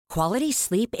Quality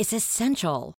sleep is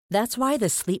essential. That's why the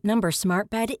Sleep Number Smart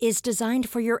Bed is designed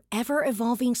for your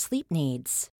ever-evolving sleep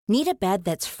needs. Need a bed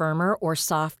that's firmer or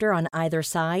softer on either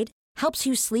side? Helps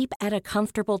you sleep at a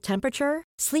comfortable temperature?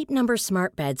 Sleep Number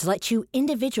Smart Beds let you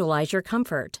individualize your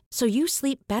comfort, so you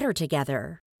sleep better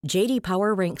together. J.D.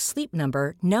 Power ranks Sleep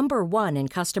Number number 1 in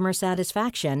customer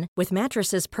satisfaction with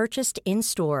mattresses purchased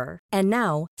in-store. And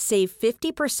now, save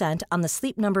 50% on the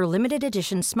Sleep Number Limited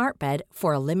Edition Smart Bed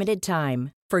for a limited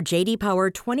time. For J.D. Power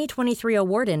 2023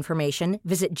 award information,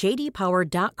 visit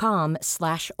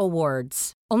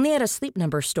jdpower.com/awards. Only at a Sleep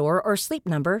Number store or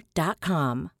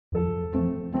sleepnumber.com.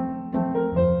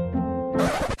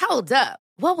 Hold up.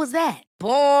 What was that?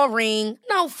 Boring.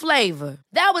 No flavor.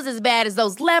 That was as bad as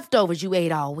those leftovers you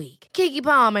ate all week. Keke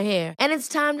Palmer here, and it's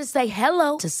time to say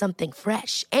hello to something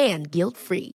fresh and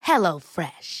guilt-free. Hello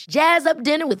Fresh. Jazz up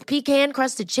dinner with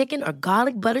pecan-crusted chicken or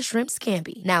garlic butter shrimp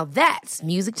scampi. Now that's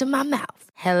music to my mouth.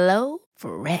 Hello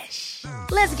Fresh.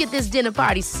 Let's get this dinner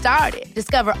party started.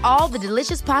 Discover all the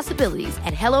delicious possibilities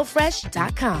at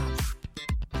hellofresh.com.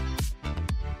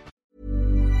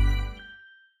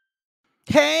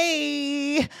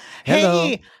 Hey. Hello.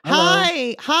 Hey.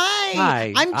 Hello.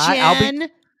 Hi. I'm Jen.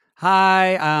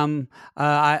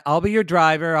 I'll be your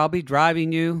driver. I'll be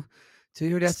driving you to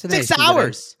your destination. 6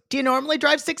 hours. Do you normally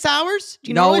drive 6 hours? Do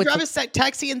you normally drive a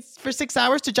taxi for 6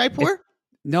 hours to Jaipur?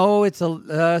 No, it's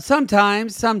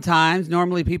sometimes.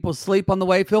 Normally people sleep on the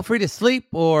way. Feel free to sleep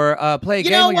or play a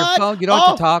game on your phone. You don't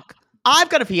have to talk. I've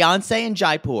got a fiance in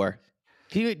Jaipur.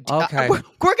 Okay. We're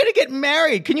going to get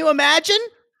married. Can you imagine?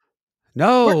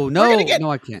 No,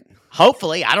 I can't.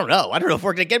 Hopefully, I don't know. I don't know if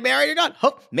we're going to get married or not.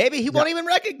 Maybe he won't even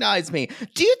recognize me.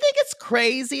 Do you think it's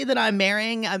crazy that I'm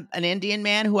marrying an Indian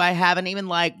man who I haven't even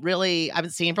I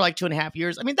haven't seen for 2.5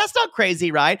 years? I mean, that's not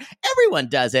crazy, right? Everyone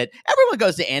does it. Everyone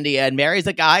goes to India and marries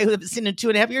a guy who I haven't seen in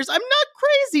 2.5 years. I'm not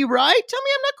crazy, right? Tell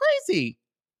me I'm not crazy.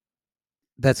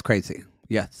 That's crazy.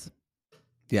 Yes.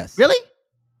 Really?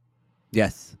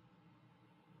 Yes.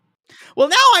 Well,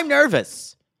 now I'm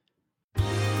nervous.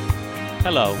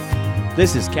 Hello,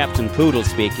 this is Captain Poodle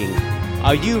speaking.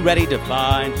 Are you ready to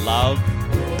find love?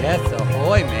 Yes,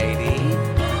 ahoy, matey.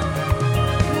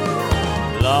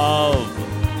 Love.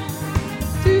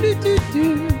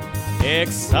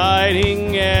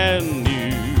 Exciting and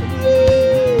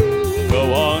new.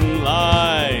 Go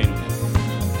online.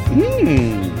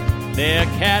 They're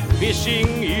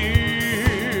catfishing you.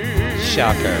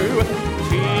 Shocker.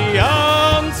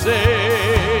 Fiancé.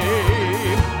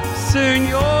 Soon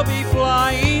you'll be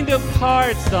flying to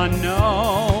parts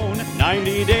unknown.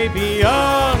 90-day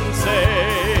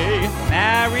Beyonce.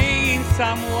 Marrying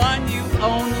someone you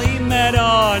only met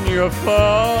on your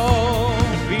phone.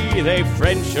 Be they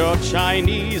French or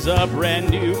Chinese, a brand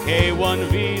new K1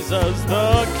 visa's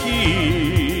the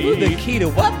key. Ooh, the key to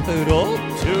what, Poodle?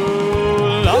 To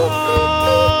love.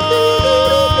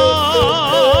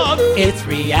 It's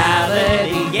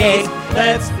reality, yes,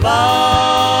 let's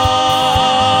love.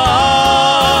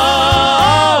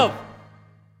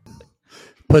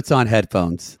 Puts on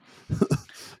headphones.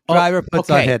 Driver puts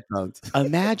on headphones.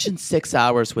 Imagine 6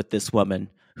 hours with this woman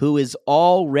who is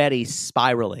already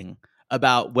spiraling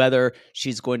about whether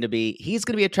he's going to be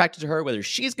attracted to her, whether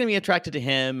she's going to be attracted to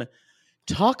him.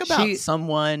 Talk about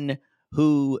someone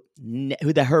who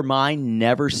her mind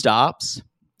never stops.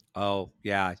 Oh,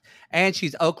 yeah. And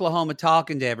she's Oklahoma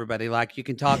talking to everybody like you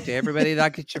can talk to everybody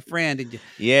like it's your friend. And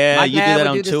yeah, you do that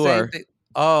on tour.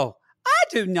 Oh, I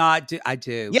do not do. I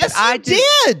do. Yes, I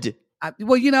did.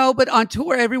 But on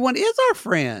tour, everyone is our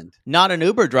friend. Not an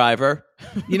Uber driver.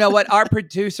 You know what? Our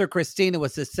producer, Christina,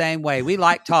 was the same way. We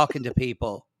like talking to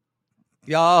people.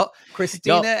 Y'all,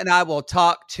 Christina and I will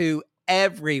talk to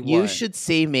everyone. You should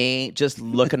see me just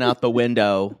looking out the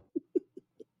window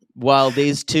while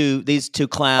these two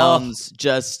clowns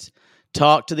just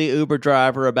talk to the Uber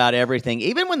driver about everything,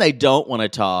 even when they don't want to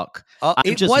talk.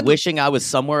 I'm just wishing I was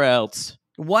somewhere else.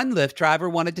 One Lyft driver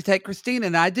wanted to take Christina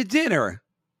and I to dinner.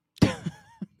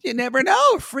 You never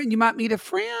know. You might meet a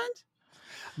friend.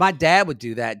 My dad would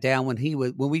do that down when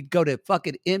we'd go to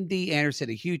fucking MD Anderson,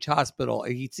 a huge hospital,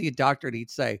 and he'd see a doctor and he'd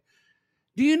say,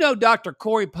 "Do you know Dr.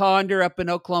 Corey Ponder up in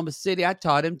Oklahoma City? I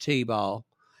taught him T-ball."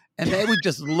 And they would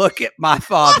just look at my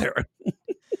father.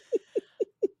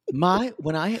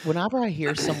 Whenever I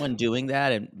hear someone doing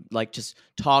that and just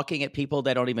talking at people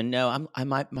they don't even know,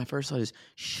 my first thought is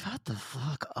shut the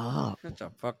fuck up. Shut the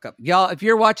fuck up, y'all. If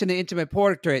you're watching the Intimate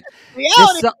Portrait,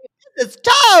 this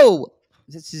toe.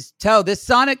 This is Toe. This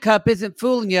Sonic Cup isn't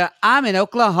fooling you. I'm in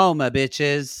Oklahoma,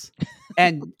 bitches,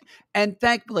 and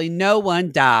thankfully no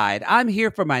one died. I'm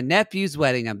here for my nephew's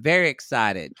wedding. I'm very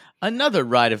excited. Another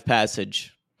rite of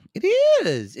passage. It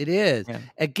is. It is. Yeah.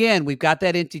 Again, we've got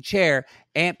that empty chair.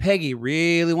 Aunt Peggy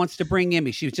really wants to bring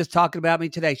Emmy. She was just talking about me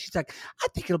today. She's like, I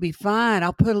think it'll be fine.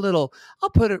 What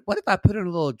if I put her in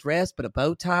a little dress, but a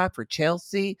bow tie for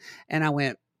Chelsea? And I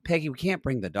went, Peggy, we can't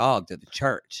bring the dog to the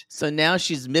church. So now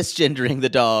she's misgendering the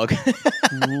dog.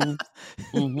 Mhm.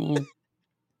 Mhm.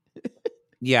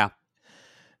 Yeah.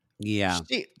 Yeah.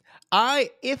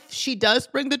 If she does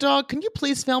bring the dog, can you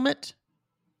please film it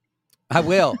I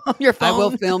will. on your I phone?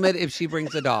 will film it if she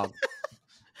brings a dog.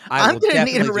 I'm will going to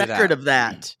need a definitely do record that. of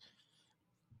that.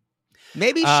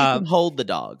 Maybe she can hold the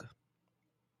dog.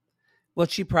 Well,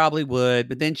 she probably would,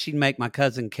 but then she'd make my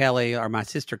cousin Kelly or my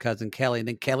sister cousin Kelly, and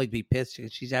then Kelly'd be pissed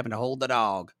because she's having to hold the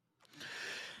dog.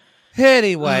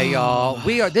 Anyway, y'all,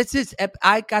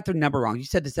 I got the number wrong. You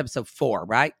said this episode 4,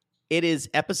 right? It is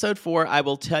episode 4. I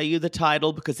will tell you the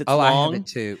title because it's I have long. it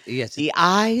too. Yes. The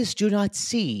eyes do not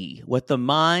see what the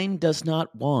mind does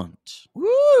not want.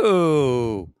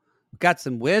 Woo! Got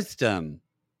some wisdom.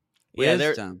 Yeah,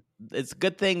 Wisdom. it's a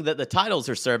good thing that the titles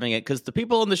are serving it because the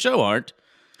people on the show aren't.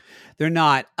 They're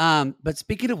not. But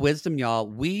speaking of wisdom, y'all,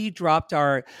 we dropped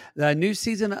the new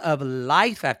season of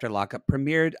Life After Lockup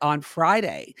premiered on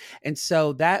Friday. And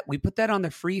so we put that on the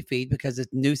free feed because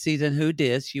it's new season Who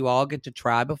Dis. You all get to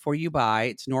try before you buy.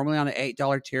 It's normally on the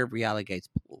 $8 tier of Reality Gates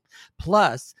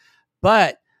Plus.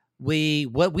 But we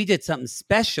did something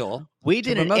special. We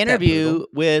did an promote that, interview Poodle.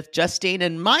 with Justine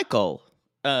and Michael.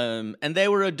 And they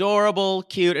were adorable,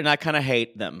 cute, and I kind of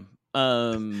hate them.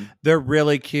 They're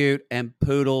really cute, and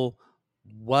Poodle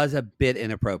was a bit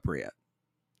inappropriate.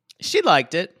 She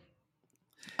liked it.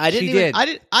 I didn't She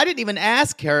even even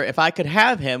ask her if I could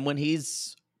have him when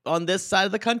he's on this side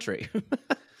of the country.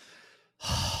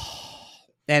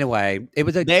 Anyway, it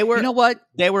was you know what?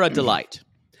 They were a delight.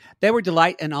 They were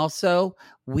delight, and also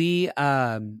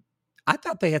I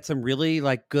thought they had some really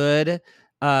good.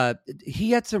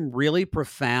 He had some really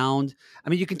profound. I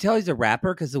mean, you can tell he's a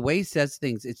rapper because the way he says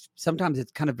things, sometimes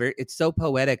it's kind of it's so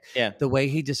poetic. Yeah. The way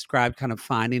he described kind of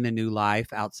finding a new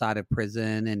life outside of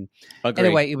prison, and Agreed.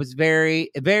 anyway, it was very,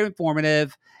 very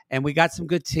informative. And we got some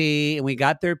good tea, and we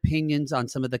got their opinions on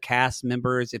some of the cast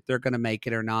members if they're going to make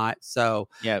it or not. So,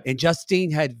 Yeah. and Justine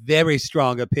had very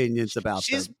strong opinions about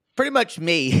She's them. pretty much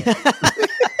me.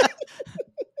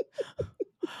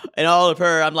 And all of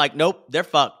her, I'm like, nope, they're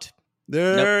fucked.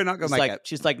 They're not going She's to make it.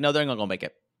 She's like, no, they're not going to make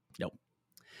it. Nope.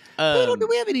 Poodle, do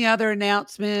we have any other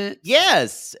announcements?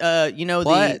 Yes,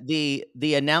 What? the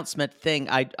announcement thing.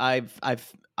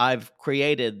 I've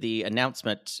created the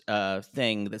announcement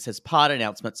thing that says pod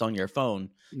announcements on your phone.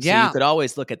 Yeah. So you could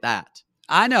always look at that.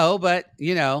 I know, but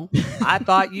I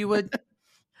thought you would.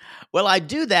 Well, I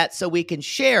do that so we can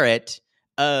share it.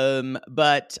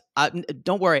 But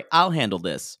don't worry, I'll handle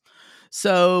this.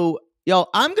 So, y'all,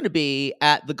 I'm going to be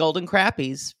at the Golden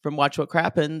Crappies from Watch What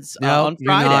Crappens No, on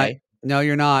you're not. Friday. No,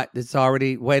 you're not. It's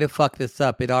already way to fuck this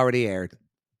up. It already aired.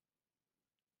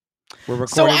 We're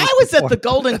So recording. I this was at before. the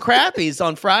Golden Crappies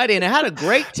on Friday, and I had a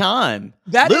great time.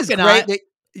 That Luke is and great. I- that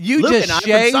you Luke just and I from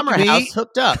shamed Summer me. House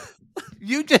hooked up.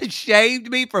 You just shamed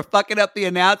me for fucking up the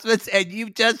announcements, and you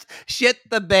just shit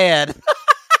the bed.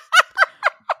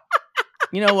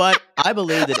 You know what? I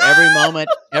believe that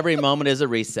every moment is a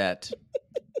reset.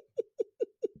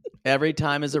 Every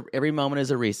moment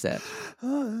is a reset.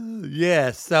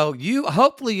 Yes. So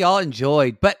hopefully y'all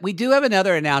enjoyed, but we do have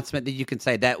another announcement that you can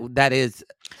say that is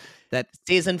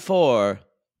Season 4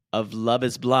 of Love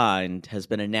is Blind has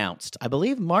been announced. I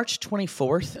believe March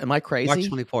 24th. Am I crazy? March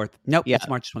 24th. Nope, Yeah. it's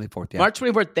March 24th. Yeah. March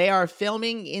 24th. They are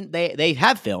filming they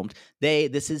have filmed.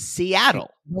 This is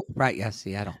Seattle. Right, yes,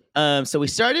 Seattle. So we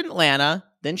started in Atlanta,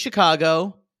 then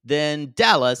Chicago, then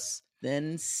Dallas,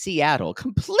 then Seattle.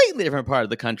 Completely different part of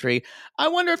the country. I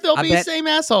wonder if they'll be the same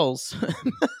assholes.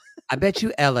 I bet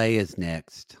you LA is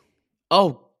next.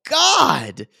 Oh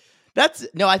God.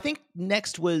 I think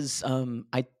next was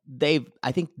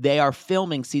I think they are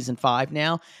filming season 5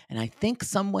 now, and I think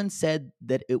someone said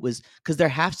that it was because there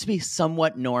has to be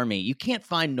somewhat normie. You can't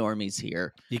find normies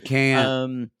here. You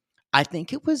can't. I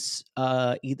think it was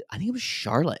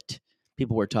Charlotte.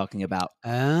 People were talking about.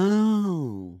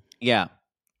 Oh. Yeah.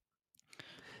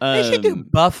 They should do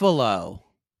Buffalo.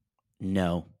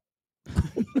 No.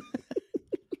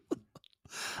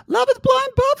 Love is Blind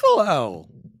Buffalo.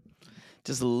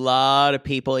 Just a lot of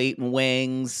people eating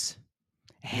wings,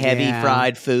 heavy Yeah.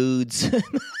 fried foods.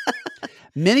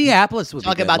 Minneapolis would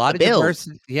Talk be good. about a lot the of Bills.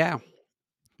 diversity. Yeah.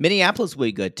 Minneapolis would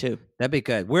be good too. That'd be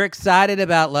good. We're excited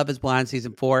about Love is Blind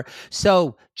season 4.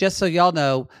 So just so y'all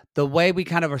know, the way we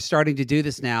kind of are starting to do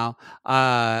this now,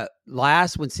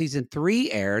 when season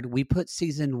 3 aired, we put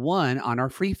season 1 on our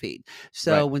free feed.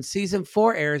 So when season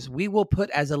 4 airs, we will put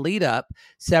as a lead up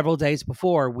several days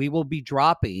before, we will be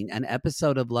dropping an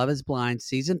episode of Love is Blind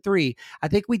season 3. I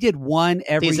think we did one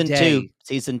every day.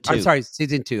 Season 2. I'm sorry,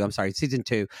 season 2. Season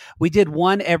 2. We did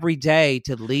one every day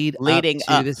to leading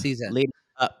up to the season. Leading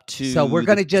up to. So we're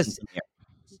going to just.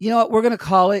 You know what we're going to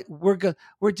call it?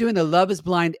 We're doing the Love is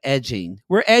Blind edging.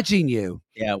 We're edging you.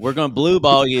 Yeah, we're going to blue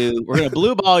ball you. We're going to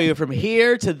blue ball you from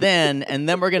here to then, and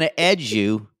then we're going to edge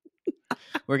you.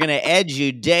 We're going to edge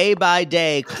you day by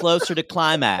day closer to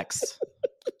climax.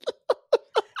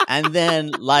 And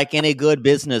then, like any good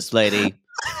business lady,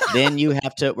 then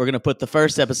we're going to put the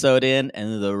first episode in,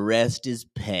 and the rest is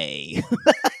pay.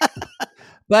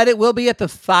 But it will be at the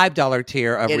 $5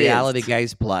 tier of It Reality is.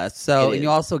 Gaze Plus. So, It and you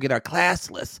is. also get our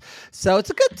class list. So it's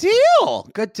a good deal.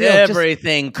 Good deal.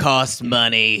 Everything costs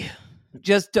money.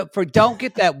 Just don't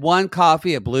get that one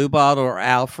coffee at Blue Bottle or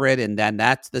Alfred, and then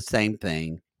that's the same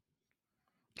thing.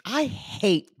 I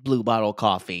hate Blue Bottle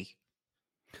coffee.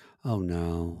 Oh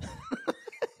no.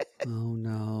 Oh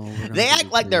no. We're not They gonna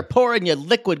act like do- they're pouring you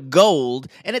liquid gold,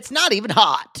 and it's not even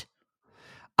hot.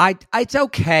 It's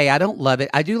okay. I don't love it.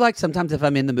 I do like sometimes if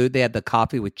I'm in the mood, they have the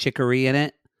coffee with chicory in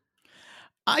it.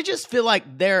 I just feel like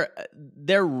their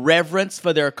reverence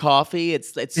for their coffee,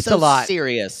 it's It's so a lot.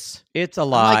 serious. It's a I'm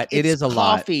lot. like, It it's is a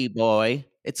lot. coffee, boy.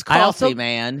 It's I coffee, also-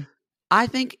 man. I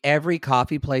think every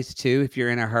coffee place too, if you're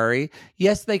in a hurry,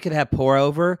 yes, they could have pour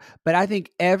over, but I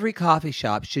think every coffee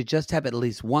shop should just have at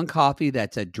least one coffee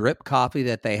that's a drip coffee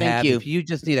that they Thank have. you. If you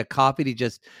just need a coffee to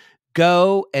just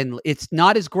go, and it's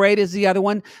not as great as the other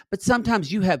one, but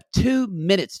sometimes you have 2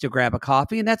 minutes to grab a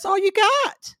coffee and that's all you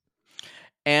got.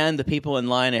 And the people in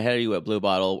line ahead of you at Blue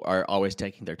Bottle are always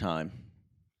taking their time.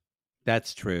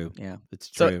 That's true. Yeah. It's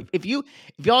So true. if you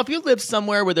live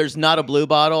somewhere where there's not a Blue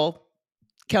Bottle,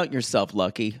 count yourself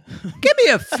lucky. Give me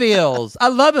a Phil's. I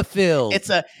love a Phil's.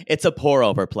 It's a pour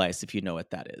over place if you know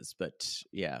what that is. But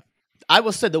yeah, I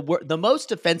will say the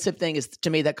most offensive thing is to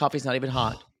me that coffee's not even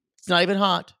hot. It's not even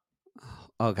hot.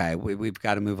 Okay, we've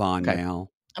got to move on Okay. now.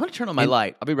 I'm gonna turn on my And-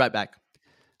 light. I'll be right back.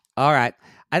 All right.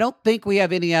 I don't think we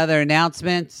have any other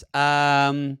announcements.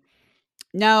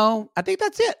 No, I think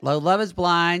that's it. Love is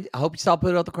Blind. I hope you saw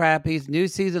Put Out the Crappies. New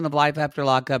season of Life After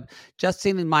Lockup.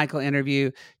 Justine and Michael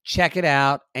interview. Check it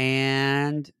out.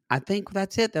 And I think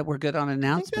that's it. That we're good on I think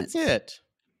announcements. that's it.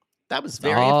 That was That's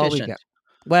very all we efficient. got.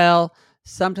 Well,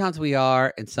 sometimes we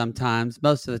are, and sometimes,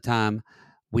 most of the time,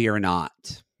 we are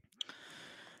not.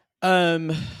 So do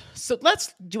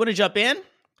you want to jump in?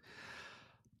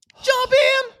 Jump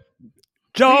in.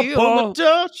 Jump Feel the on.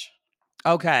 touch.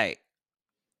 Okay.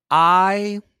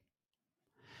 I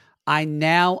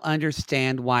now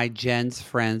understand why Jen's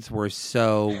friends were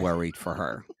so worried for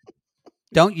her.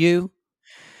 Don't you?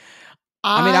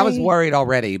 I mean, I was worried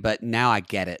already, but now I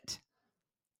get it.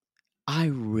 I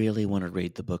really want to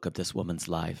read the book of this woman's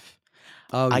life.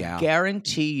 Oh, yeah. I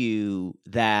guarantee you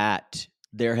that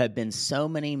there have been so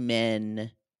many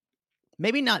men,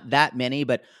 maybe not that many,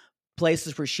 but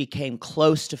places where she came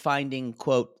close to finding,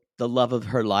 quote, the love of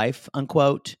her life,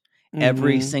 unquote,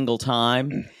 every Mhm. single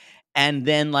time. And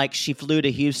then, like, she flew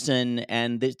to Houston,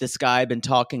 and this guy had been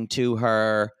talking to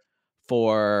her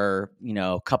for,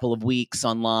 a couple of weeks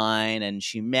online, and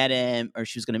she met him, or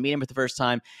she was going to meet him for the first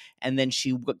time. And then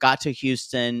she got to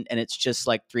Houston, and it's just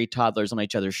like 3 toddlers on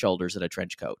each other's shoulders in a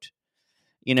trench coat,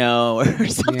 or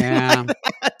something Yeah. like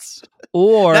that.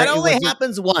 Or That it only was-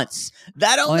 happens once.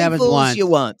 That only happens fools once. you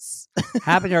once.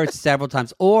 happened to her several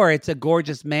times. Or it's a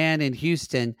gorgeous man in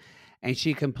Houston, and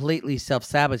she completely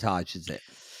self-sabotages it.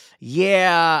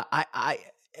 Yeah, I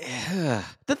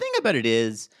the thing about it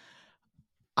is,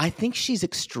 I think she's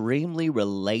extremely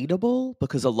relatable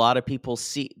because a lot of people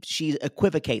she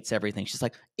equivocates everything. She's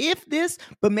like, if this,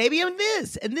 but maybe I'm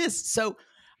this and this. So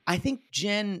I think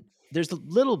Jen, there's a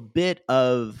little bit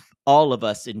of all of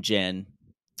us in Jen.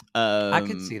 I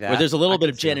could see Where that. there's a little I bit could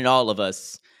of see Jen that. in all of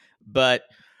us, but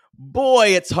boy,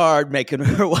 it's hard making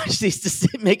her watch these.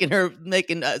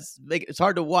 It's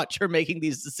hard to watch her making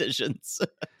these decisions.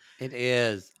 It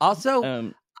is. Also,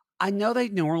 Um, I know they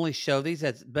normally show these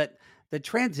but the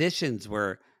transitions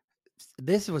were.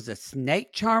 This was a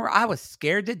snake charmer. I was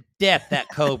scared to death that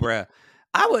cobra.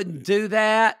 I wouldn't do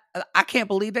that. I can't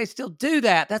believe they still do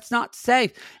that. That's not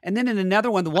safe. And then in another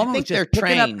one, the woman was think just they're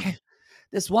picking trained. up.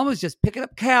 This woman was just picking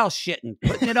up cow shit and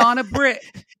putting it on a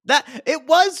brick. That it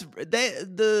was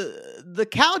the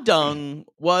cow dung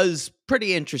was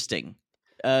pretty interesting.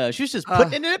 She was just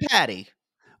putting it in a patty.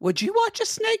 Would you watch a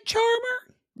snake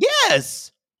charmer?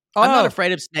 Yes, I'm not Oh.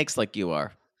 afraid of snakes like you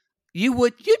are. You'd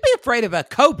be afraid of a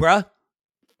cobra.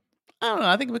 I don't know.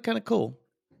 I think it would be kind of cool.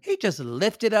 He just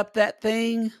lifted up that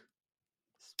thing.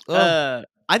 Oh.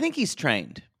 I think he's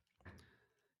trained.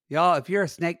 Y'all, if you're a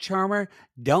snake charmer,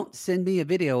 don't send me a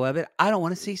video of it. I don't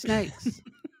want to see snakes.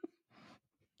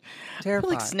 I feel Terrified.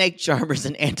 like snake charmer's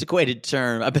an antiquated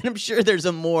term. I'm sure there's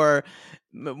a more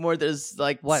there's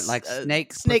like What, like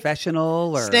snake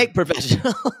professional or snake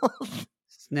professional.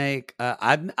 snake?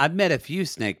 I've met a few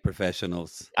snake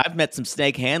professionals. I've met some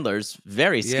snake handlers,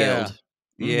 very skilled.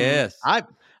 Mhm. Yes. I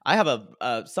have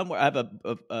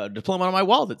a diploma on my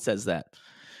wall that says that.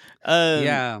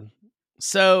 Yeah.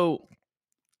 So,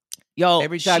 y'all,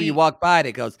 Every time you walk by it,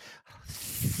 it goes,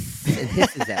 it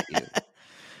hisses at you.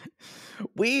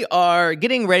 We are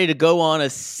getting ready to go on a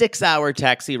 6-hour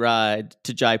taxi ride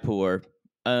to Jaipur.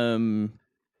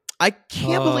 I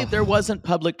can't believe there wasn't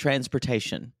public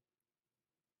transportation.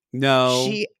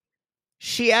 No.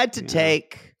 She had to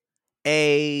take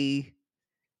a.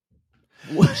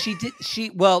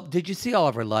 Did you see all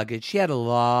of her luggage? She had a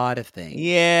lot of things.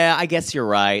 Yeah, I guess you're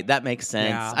right. That makes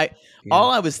sense. Yeah.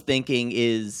 All I was thinking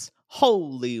is,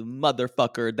 holy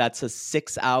motherfucker, that's a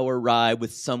 6-hour ride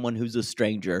with someone who's a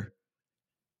stranger.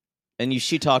 And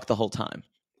she talked the whole time.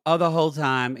 Oh, the whole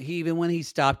time. Even when he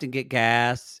stopped and get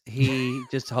gas, he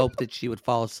just hoped that she would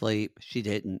fall asleep. She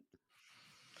didn't.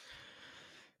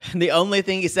 And the only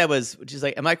thing he said was, she's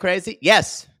like, am I crazy?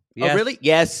 Yes. Yes. Oh, really?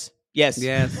 Yes. Yes.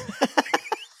 Yes.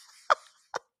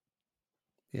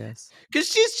 Yes. Because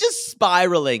she's just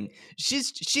spiraling.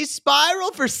 She's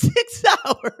spiraled for 6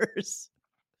 hours.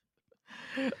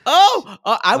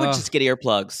 I would just get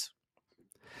earplugs.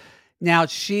 Now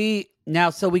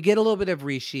so we get a little bit of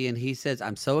Rishi, and he says,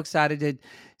 I'm so excited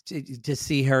to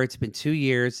see her. It's been 2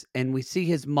 years, and we see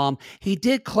his mom. He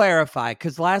did clarify,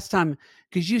 because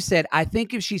you said, I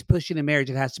think if she's pushing a marriage,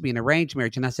 it has to be an arranged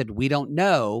marriage. And I said, we don't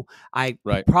know.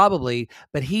 Probably,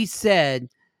 but he said,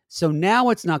 so now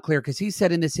it's not clear, because he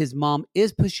said in this, his mom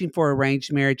is pushing for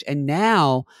arranged marriage. And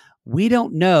now we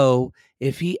don't know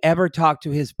if he ever talked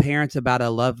to his parents about a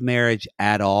love marriage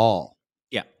at all.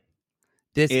 Yeah.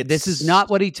 This is not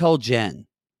what he told Jen.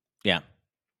 Yeah.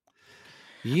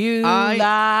 You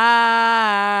lie.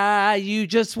 You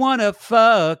just want to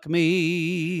fuck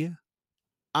me.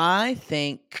 I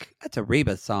think That's a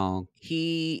Reba song.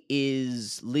 he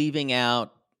is leaving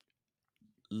out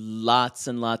lots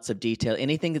and lots of detail,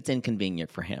 anything that's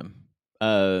inconvenient for him,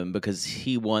 because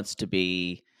he wants to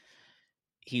be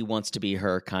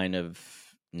her kind of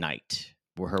knight,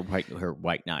 or her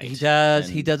white knight. He does.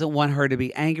 And He doesn't want her to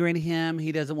be angry at him.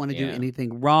 He doesn't want to do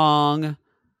anything wrong.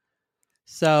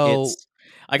 So it's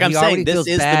like I'm he saying, already this feels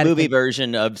is the bad movie if-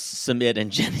 version of Sumit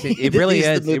and Jenny. it really These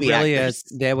are is. the It movie really actors.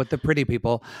 is. Yeah, with the pretty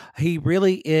people. He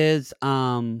really is.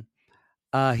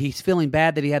 He's feeling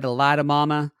bad that he had to lie to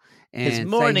Mama. And His say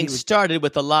morning he was- started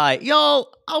with a lie.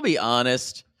 Y'all, I'll be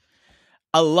honest.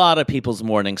 A lot of people's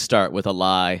mornings start with a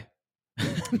lie.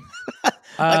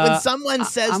 Like when someone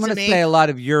says I'm to gonna me, say a lot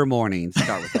of your mornings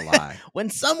start with a lie. when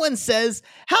someone says,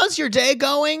 how's your day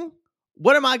going?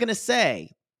 What am I going to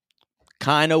say?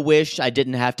 Kind of wish I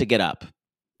didn't have to get up.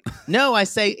 No, I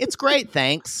say, it's great,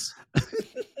 thanks.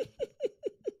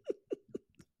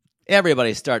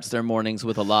 Everybody starts their mornings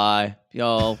with a lie,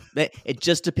 y'all. It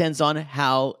just depends on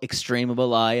how extreme of a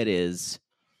lie it is.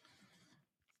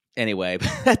 Anyway,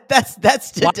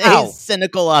 that's today's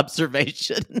cynical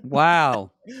observation.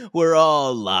 Wow. We're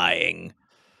all lying,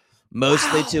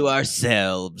 mostly to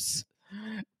ourselves.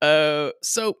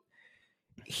 So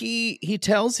he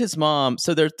tells his mom.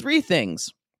 So there are three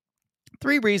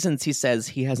reasons he says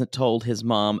he hasn't told his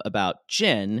mom about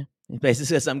Jen. He basically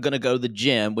says, I'm going to go to the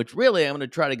gym, which really I'm going to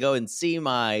try to go and see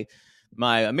my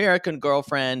American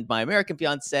girlfriend, my American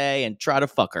fiance, and try to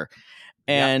fuck her.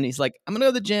 And he's like, I'm going to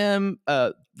go to the gym.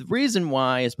 The reason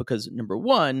why is because, number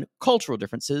one, cultural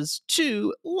differences.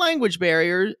 2, language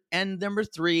barrier. And number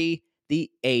 3,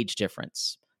 the age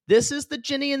difference. This is the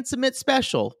Jenny and Sumit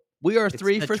special. We are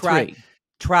 3 for 3.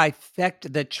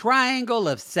 Trifecta, the triangle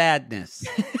of sadness.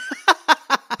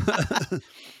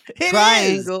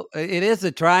 Triangle. It is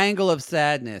a triangle of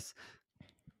sadness.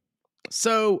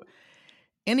 So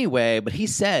anyway, but he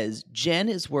says Jen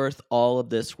is worth all of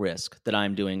this risk that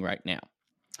I'm doing right now.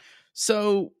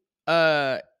 So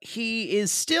he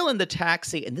is still in the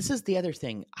taxi. And this is the other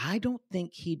thing. I don't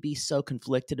think he'd be so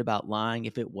conflicted about lying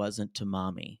if it wasn't to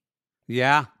Mommy.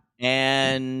 Yeah.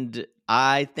 And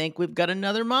I think we've got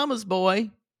another mama's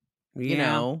boy, you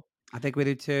know. I think we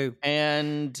do too.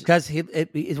 And because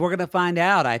we're going to find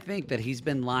out, I think, that he's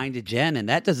been lying to Jen, and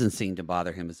that doesn't seem to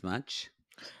bother him as much.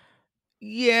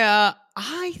 Yeah,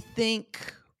 I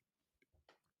think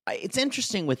it's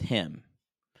interesting with him.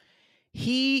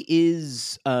 He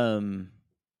is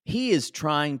he is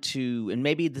trying to, and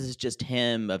maybe this is just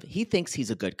him, he thinks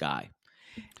he's a good guy.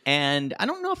 And I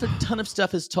don't know if a ton of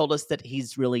stuff has told us that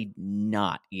he's really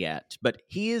not yet, but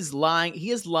he is lying.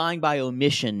 He is lying by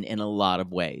omission in a lot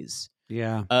of ways.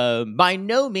 Yeah. By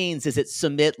no means is it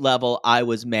submit level, I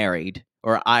was married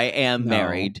or I am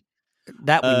married.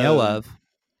 That we know of.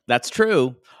 That's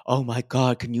true. Oh my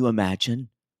God, can you imagine?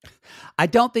 I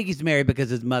don't think he's married because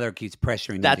his mother keeps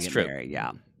pressuring him That's to get true. married.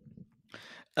 Yeah.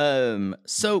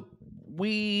 So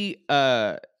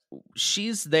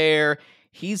she's there.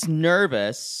 He's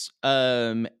nervous.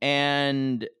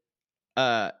 And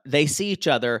they see each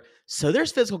other. So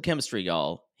there's physical chemistry,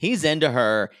 y'all. He's into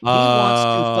her. He wants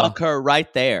to fuck her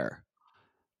right there.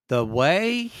 The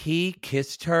way he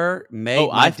kissed her made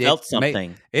I felt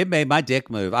something. It made my dick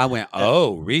move. I went,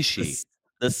 oh, Rishi.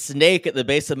 The snake at the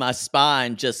base of my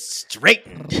spine just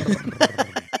straightened.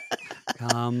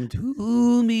 Come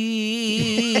to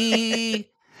me.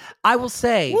 I will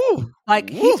say, Woo,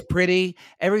 he's pretty.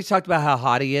 Everybody's talked about how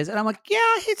hot he is. And I'm like,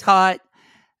 yeah, he's hot.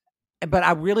 But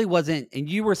I really wasn't. And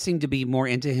you seemed to be more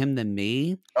into him than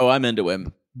me. Oh, I'm into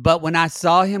him. But when I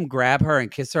saw him grab her and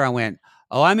kiss her, I went,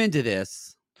 oh, I'm into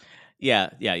this.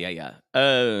 Yeah.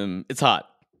 It's hot.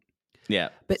 Yeah.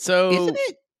 But so isn't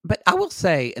it? But I will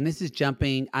say, and this is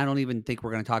jumping, I don't even think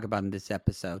we're going to talk about in this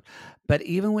episode, but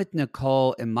even with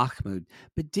Nicole and Mahmoud,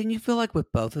 but didn't you feel like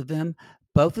with both of them,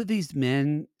 both of these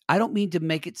men, I don't mean to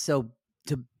make it so,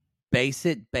 to base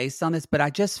it based on this, but I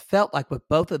just felt like with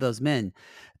both of those men,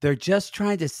 they're just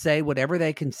trying to say whatever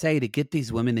they can say to get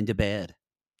these women into bed.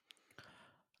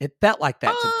 It felt like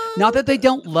that. Not that they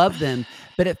don't love them,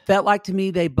 but it felt like to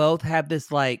me, they both have this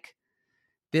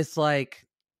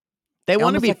they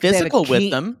want to be physical with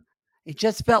them. It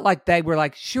just felt like they were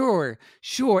like, sure,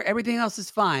 everything else is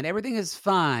fine. Everything is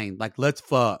fine. Like, let's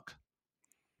fuck.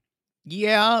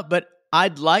 Yeah, but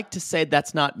I'd like to say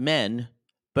that's not men,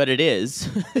 but it is.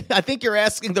 I think you're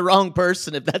asking the wrong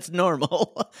person if that's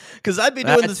normal. Because I'd be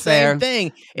doing the same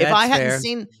thing. If I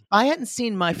hadn't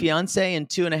seen my fiance in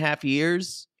 2.5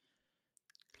 years,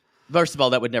 first of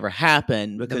all, that would never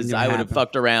happen because I would have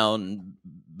fucked around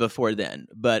before then.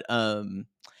 But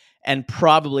and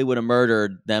probably would have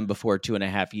murdered them before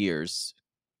 2.5 years.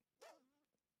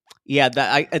 Yeah,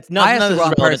 it's not none of this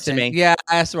is relevant to me. Yeah,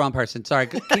 I asked the wrong person. Sorry,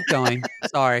 keep going.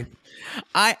 Sorry.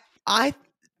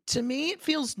 To me, it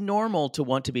feels normal to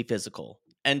want to be physical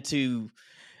and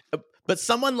but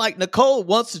someone like Nicole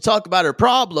wants to talk about her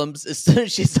problems as soon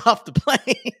as she's off the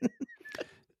plane.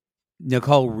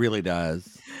 Nicole really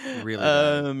does. Really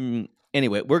does.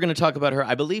 Anyway, we're going to talk about her.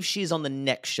 I believe she's on the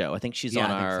next show. I think she's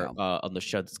on on the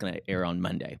show that's going to air on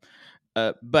Monday.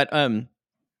 So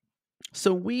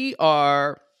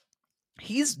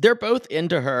they're both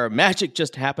into her. Magic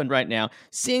just happened right now.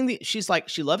 She's like,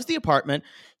 she loves the apartment,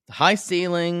 the high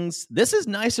ceilings. This is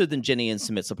nicer than Jenny and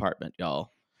Sumit's apartment,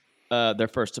 y'all. Their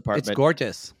first apartment. It's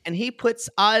gorgeous. And he puts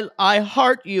I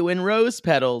heart you in rose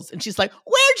petals. And she's like,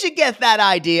 where'd you get that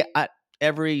idea?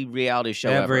 Every reality show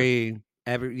Every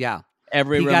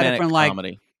romantic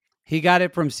comedy. He got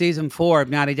it from season 4 of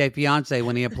 90 Day Fiancé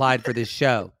when he applied for this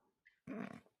show.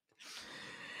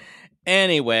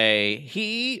 Anyway,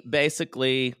 he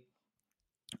basically,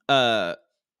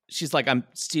 she's like, I'm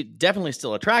definitely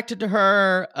still attracted to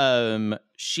her. And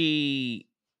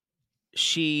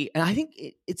I think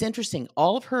it's interesting.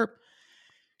 All of her,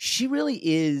 she's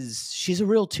a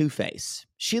real two-face.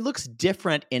 She looks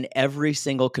different in every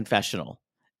single confessional.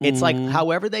 It's like,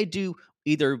 however they do,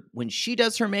 either when she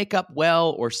does her makeup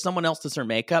well or someone else does her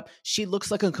makeup, she looks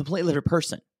like a completely different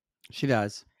person. She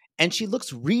does. And she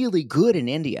looks really good in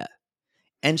India.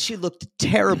 And she looked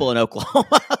terrible in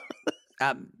Oklahoma.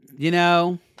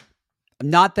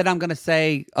 Not that I'm going to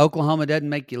say Oklahoma doesn't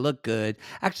make you look good.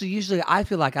 Actually, usually I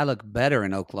feel like I look better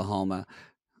in Oklahoma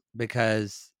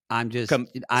because I'm just...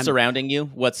 I'm surrounding you?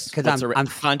 What's I'm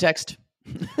context?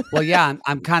 Well, yeah,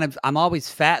 I'm always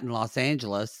fat in Los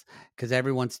Angeles because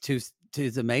everyone's too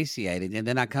emaciated. And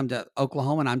then I come to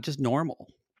Oklahoma and I'm just normal.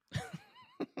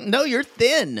 No, you're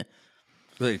thin.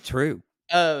 Really true.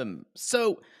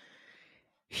 So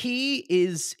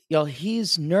he's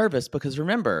nervous because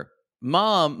remember,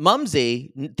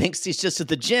 Mumsy thinks he's just at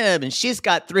the gym and she's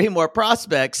got 3 more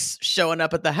prospects showing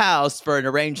up at the house for an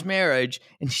arranged marriage.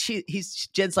 And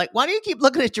Jen's like, why do you keep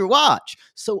looking at your watch?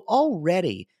 So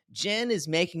already Jen is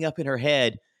making up in her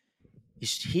head,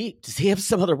 does he have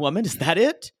some other woman? Is that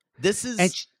it? This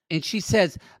is... And she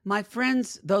says, my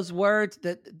friends, those words,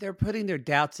 that they're putting their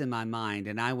doubts in my mind.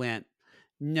 And I went,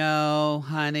 no,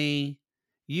 honey,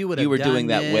 You would You have were done doing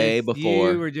that way this.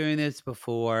 before. You were doing this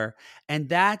before. And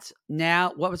that's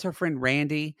now, what was her friend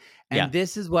Randy? And Yeah.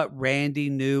 this is what Randy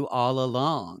knew all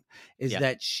along, is Yeah.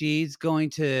 that she's going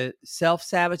to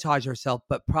self-sabotage herself,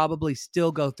 but probably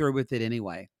still go through with it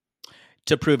anyway.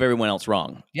 To prove everyone else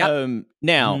wrong. Yep.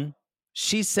 Now, Mhm.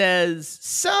 she says,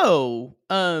 so,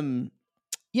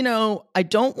 you know, I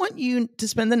don't want you to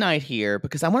spend the night here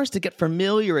because I want us to get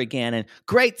familiar again. And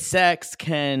great sex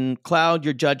can cloud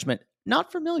your judgment.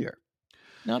 Not familiar.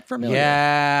 Not familiar.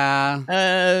 Yeah.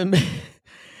 And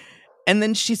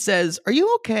then she says, are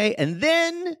you okay? And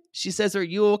then she says, are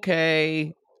you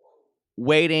okay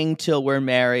waiting till we're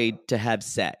married to have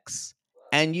sex?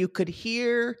 And you could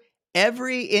hear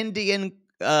every Indian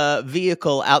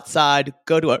vehicle outside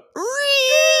go to a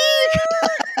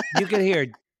You could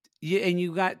hear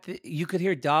you could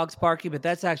hear dogs barking, but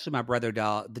that's actually my brother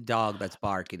dog, the dog that's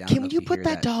barking. I don't know Can if you put hear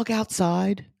that dog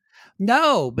outside?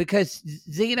 No, because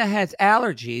Xena has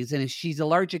allergies and she's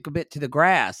allergic a bit to the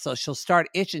grass, so she'll start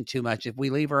itching too much if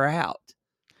we leave her out.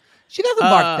 She doesn't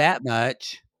bark that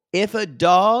much. If a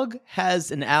dog has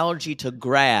an allergy to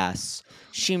grass,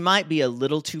 she might be a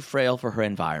little too frail for her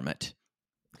environment.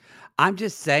 I'm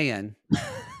just saying.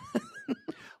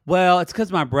 Well, it's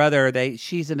because my brother,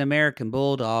 she's an American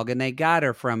bulldog, and they got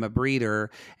her from a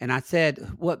breeder. And I said,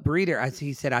 what breeder?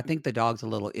 He said, I think the dog's a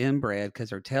little inbred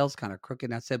because her tail's kind of crooked.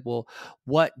 And I said, well,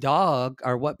 what dog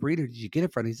or what breeder did you get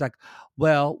it from? He's like,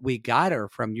 well, we got her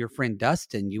from your friend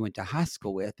Dustin you went to high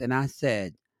school with. And I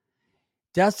said,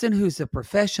 Dustin, who's a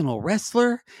professional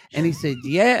wrestler? And he said,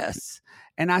 yes.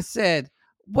 And I said,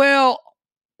 well,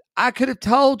 I could have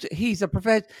told you he's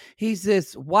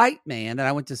this white man that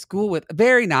I went to school with, a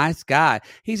very nice guy.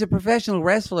 He's a professional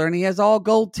wrestler and he has all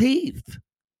gold teeth.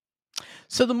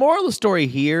 So the moral of the story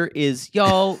here is,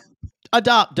 y'all,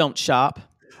 adopt, don't shop.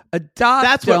 Adopt,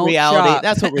 that's don't what reality. shop.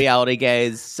 That's what reality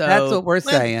gays. So that's what we're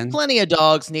saying. Plenty of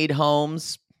dogs need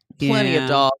homes. Plenty of Yeah.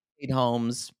 dogs need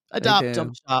homes. Adopt,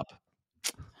 don't shop.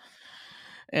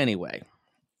 Anyway.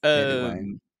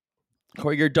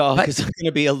 Or your dog is going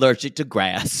to be allergic to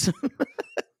grass.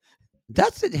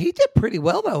 That's it. He did pretty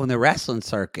well though in the wrestling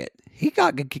circuit. He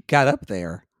got up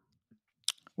there.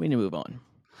 We need to move on.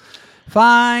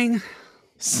 Fine.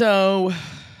 So,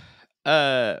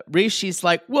 Rishi's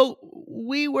like, well,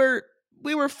 we were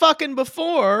fucking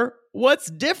before.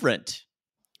 What's different?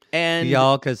 And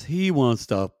y'all, because he wants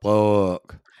to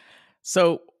fuck.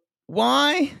 So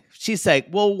why? She's like,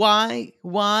 well, why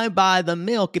buy the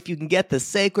milk if you can get the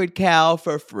sacred cow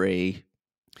for free?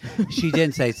 She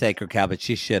didn't say sacred cow, but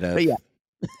she should have. Yeah.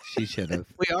 She should have.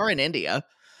 We are in India.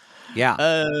 Yeah.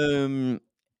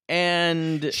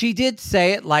 And she did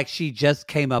say it like she just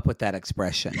came up with that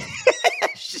expression.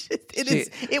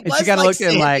 It was she kinda like looked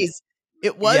at him like,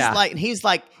 it was like, and he's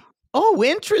like, oh,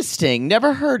 interesting.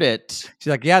 Never heard it. She's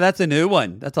like, yeah, that's a new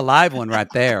one. That's a live one right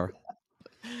there.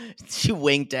 She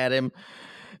winked at him.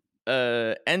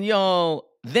 And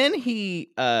y'all, then he,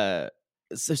 so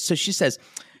she says,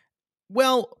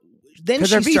 well, then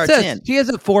she starts in. She has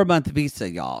a 4-month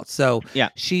visa, y'all. So yeah,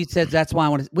 she says that's why I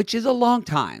want to, which is a long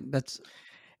time.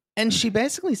 And she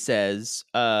basically says,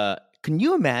 can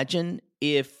you imagine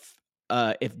if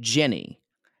Jenny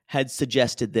had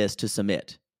suggested this to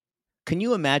Sumit? Can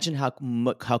you imagine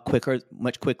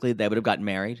much quickly they would have gotten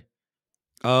married?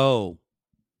 Oh,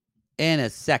 in a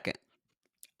second.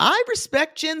 I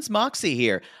respect Jen's moxie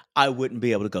here. I wouldn't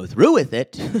be able to go through with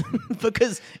it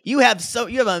because you have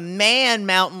a man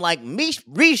mountain like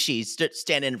Rishi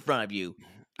standing in front of you.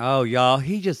 Oh, y'all,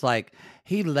 he just like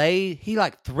he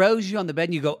throws you on the bed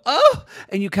and you go, oh,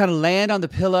 and you kind of land on the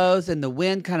pillows and the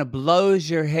wind kind of blows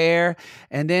your hair,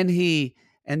 and then he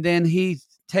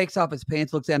takes off his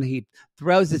pants, looks down, and he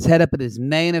throws his head up, and his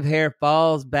mane of hair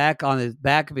falls back on his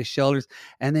back of his shoulders,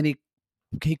 and then he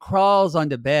crawls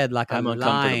onto bed like I'm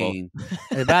lying,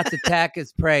 about to attack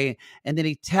his prey, and then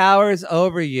he towers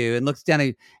over you and looks down at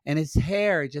you, and his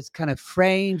hair just kind of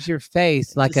frames your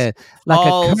face like a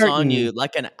curtain on you,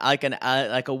 like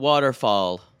a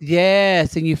waterfall.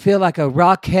 Yes, and you feel like a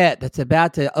rocket that's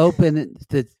about to open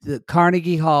the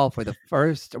Carnegie Hall for the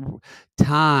first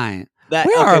time.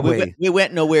 Where are we? We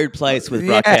went in a weird place with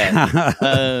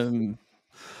Rocket.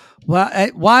 Well,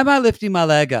 why am I lifting my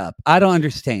leg up? I don't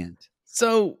understand.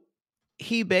 So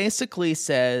he basically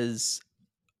says,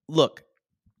 look,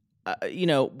 I'm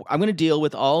going to deal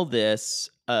with all this.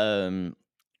 And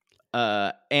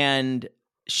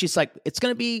she's like, it's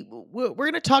going to be, we're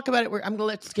going to talk about it. I'm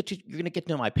going to you're going to get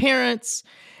to know my parents,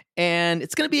 and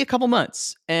it's going to be a couple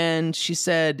months. And she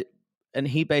said, and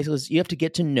he basically was, you have to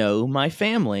get to know my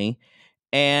family.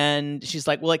 And she's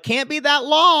like, well, it can't be that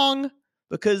long.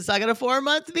 because I got a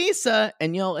 4-month visa.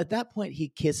 And y'all, at that point, he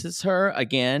kisses her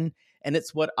again. And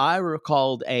it's what I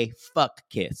recalled a fuck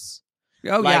kiss.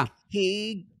 Oh, like, yeah.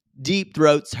 He deep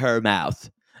throats her mouth.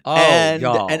 Oh, and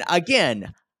y'all.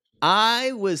 again,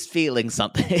 I was feeling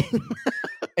something.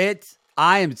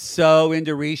 I am so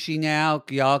into Rishi now,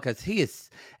 y'all, because he is,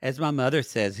 as my mother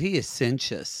says, he is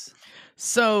sensuous.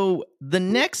 So the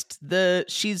next day,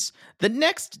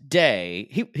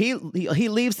 he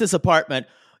leaves this apartment.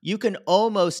 You can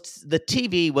almost, the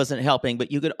TV wasn't helping,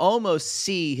 but you could almost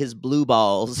see his blue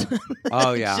balls.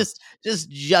 Oh yeah,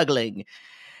 just juggling.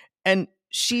 And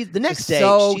the next day,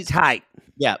 she's tight.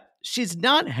 Yeah, she's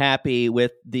not happy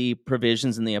with the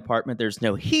provisions in the apartment. There's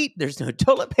no heat. There's no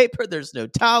toilet paper. There's no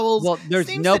towels. Well, there's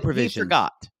Seems no that provisions. He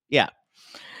forgot. Yeah,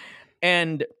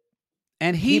 and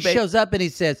he shows up and he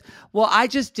says, well, I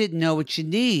just didn't know what you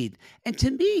need. And to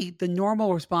me, the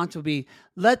normal response would be,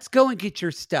 let's go and get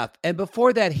your stuff. And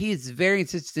before that, he is very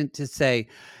insistent to say,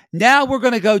 now we're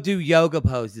going to go do yoga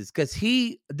poses. Because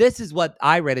this is what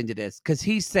I read into this. Because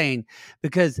he's saying,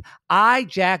 because I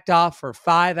jacked off for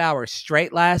 5 hours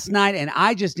straight last night and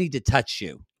I just need to touch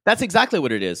you. That's exactly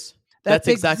what it is. That's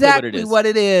exactly what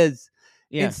it is.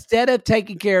 Yeah. Instead of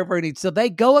taking care of her needs. So they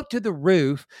go up to the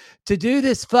roof to do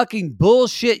this fucking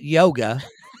bullshit yoga.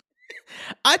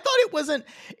 I thought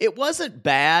it wasn't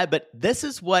bad, but this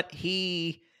is what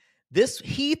he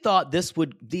thought this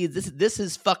would be. This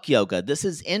is fuck yoga. This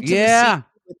is intimacy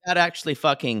without actually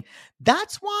fucking.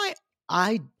 That's why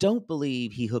I don't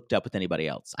believe he hooked up with anybody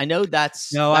else. I know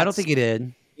that's I don't think he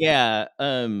did. Yeah.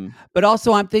 But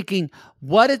also I'm thinking,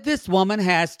 what if this woman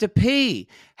has to pee?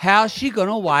 How's she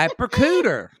gonna wipe her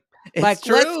cooter? It's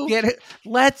true.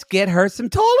 Let's get her some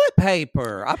toilet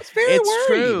paper. I was very worried. It's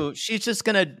true. She's just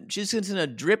gonna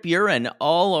drip urine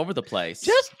all over the place.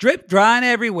 Just drip drying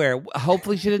everywhere.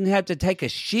 Hopefully she didn't have to take a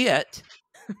shit.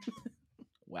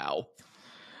 Wow.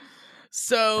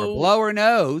 So or blow her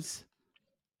nose.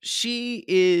 She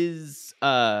is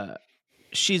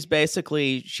she's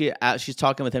basically she's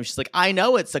talking with him. She's like, I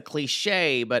know it's a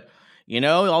cliche, but you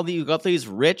know, you got these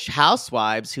rich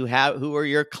housewives who are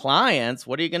your clients.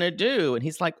 What are you gonna do? And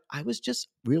he's like, I was just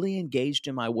really engaged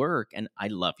in my work, and I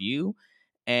love you.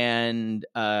 And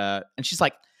she's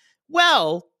like,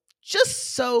 well,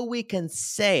 just so we can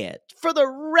say it for the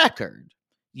record,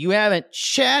 you haven't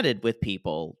chatted with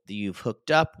people that you've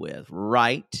hooked up with,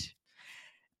 right?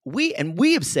 We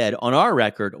have said on our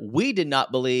record, we did not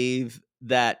believe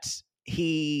that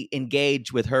he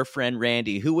engaged with her friend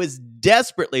Randy, who was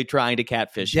desperately trying to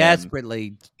catfish him.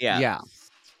 Desperately. Yeah.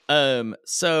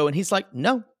 So, and he's like,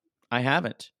 no, I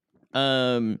haven't.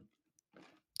 And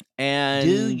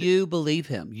do you believe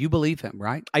him? You believe him,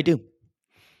 right? I do.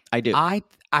 I'm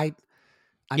if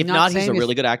not he's a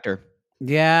really good actor.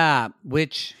 Yeah,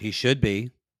 which he should be.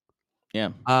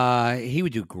 Yeah. He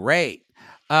would do great.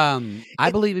 I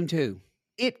believe him too.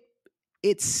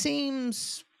 It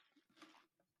seems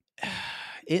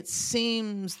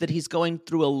that he's going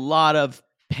through a lot of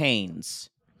pains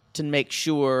to make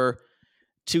sure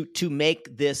to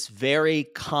make this very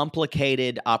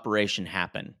complicated operation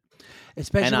happen.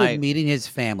 Especially with meeting his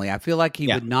family. I feel like he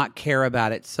would not care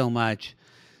about it so much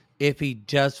if he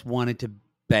just wanted to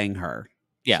bang her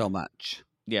so much.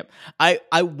 Yep.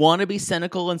 I want to be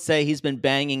cynical and say he's been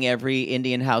banging every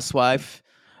Indian housewife,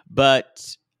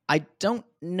 but I don't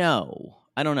know.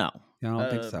 I don't know. I don't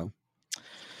think so.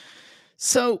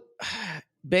 So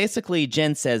basically,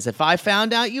 Jen says, if I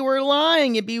found out you were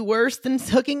lying, it'd be worse than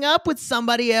hooking up with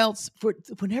somebody else.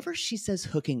 Whenever she says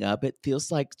hooking up, it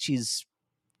feels like she's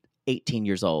 18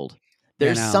 years old.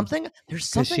 There's something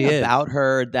about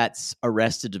her that's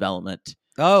Arrested Development.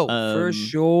 Oh, for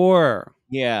sure.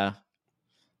 Yeah.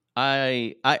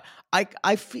 I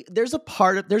feel there's a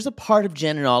part of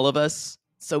Jen in all of us,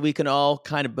 so we can all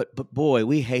kind of, but boy,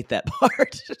 we hate that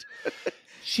part.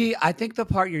 I think the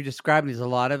part you're describing is a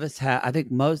lot of us have. I think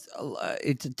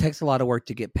it takes a lot of work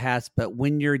to get past. But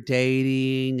when you're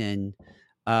dating and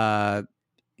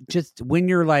just when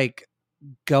you're like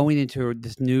going into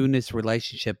this newness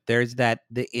relationship, there's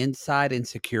the inside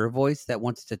insecure voice that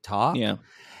wants to talk. Yeah.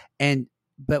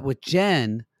 But with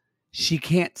Jen, she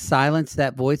can't silence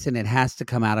that voice, and it has to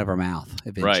come out of her mouth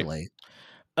eventually.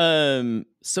 Right.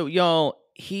 So y'all.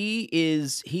 He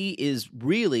is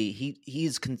really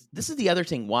this is the other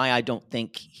thing why I don't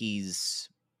think he's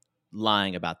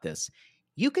lying about this.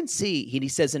 You can see he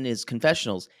says in his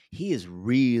confessionals he is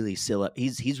really still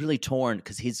he's really torn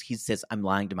because he says I'm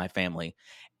lying to my family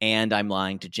and I'm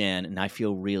lying to Jen and I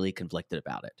feel really conflicted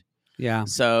about it. Yeah.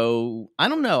 So I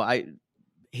don't know.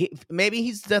 Maybe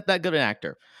he's that good an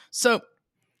actor. So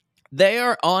they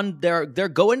are on. They're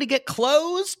going to get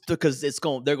closed because they're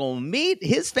going to meet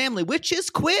his family, which is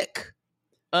quick.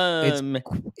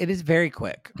 It is very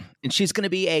quick. And she's going to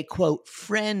be a quote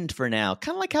friend for now,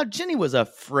 kind of like how Jenny was a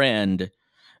friend.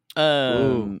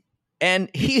 And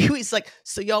he's like,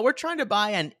 so y'all, we're trying to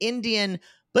buy an Indian,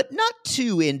 but not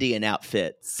too Indian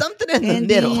outfit, something in the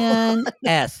middle,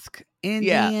 Indian-esque,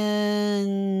 Indian.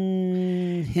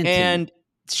 Hinting. And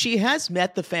she has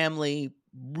met the family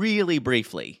really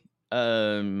briefly,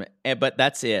 but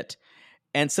that's it.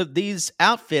 And so these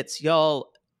outfits,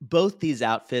 y'all, both these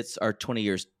outfits are 20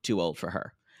 years too old for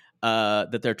her.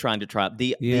 That they're trying to try.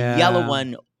 The yellow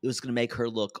one was going to make her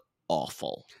look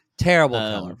awful. Terrible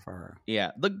color for her.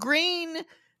 Yeah. The green,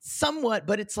 somewhat,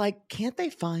 but it's like, can't they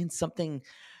find something?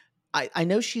 I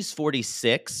know she's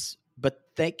 46, but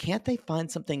can't they find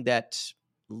something that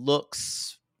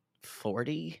looks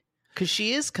 40? Because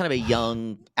she is kind of a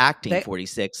young acting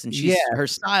 46, and her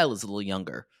style is a little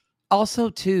younger. Also,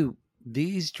 too,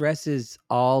 these dresses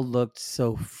all looked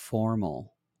so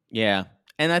formal. Yeah.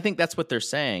 And I think that's what they're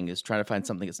saying, is trying to find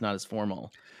something that's not as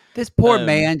formal. This poor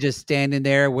man just standing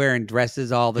there wearing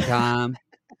dresses all the time.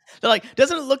 They're like,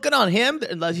 doesn't it look good on him?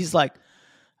 And he's like,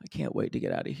 I can't wait to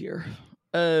get out of here.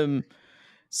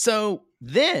 So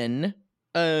then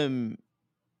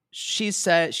she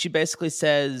basically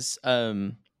says,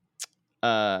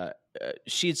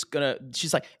 she's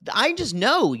like, I just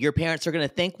know your parents are gonna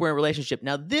think we're in a relationship.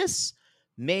 Now this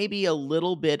may be a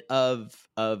little bit of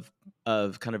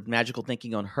kind of magical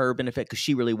thinking on her benefit, because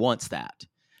she really wants that.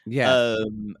 Yeah.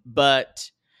 But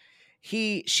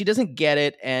she doesn't get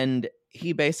it, and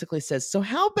he basically says, so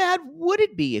how bad would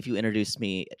it be if you introduced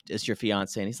me as your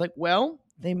fiance? And he's like, well,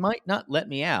 they might not let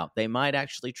me out. They might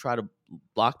actually try to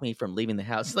block me from leaving the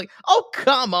house. He's like, oh,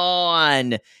 come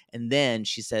on. And then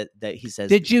he says,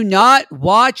 did you not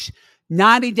watch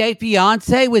 90 Day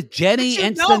Fiance with Jenny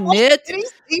and Sumit?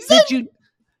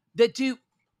 Did you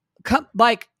come,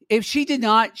 like, if she did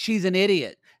not, she's an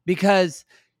idiot, because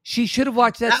she should have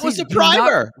watched that. That was a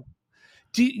primer.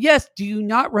 Do you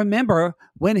not remember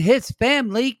when his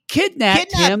family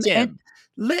kidnapped him.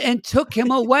 And took him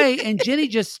away, and Jenny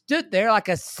just stood there like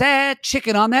a sad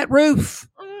chicken on that roof?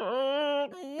 They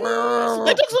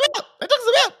took some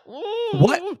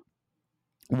out.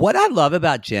 What I love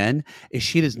about Jen is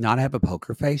she does not have a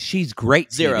poker face. She's great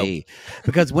TV. Zero.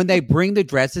 Because when they bring the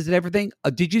dresses and everything,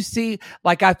 did you see?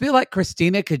 Like, I feel like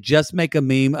Christina could just make a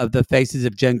meme of the faces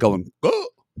of Jen going,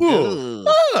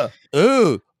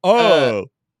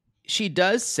 She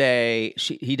does say,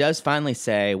 he does finally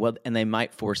say, well, and they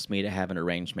might force me to have an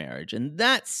arranged marriage. And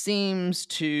that seems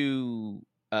to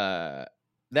and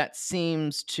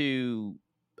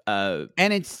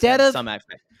instead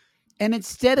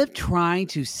of trying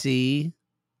to see,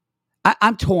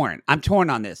 I'm torn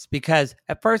on this, because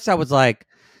at first I was like,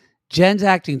 Jen's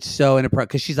acting so inappropriate,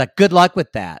 because she's like, good luck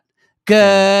with that.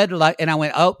 Good luck. And I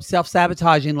went, oh,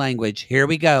 self-sabotaging language. Here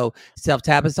we go.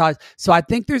 Self-sabotage. So I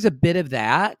think there's a bit of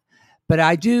that. But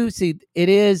I do see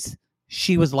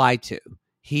she was lied to.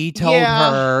 He told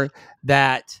her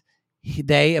that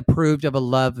they approved of a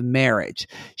love marriage.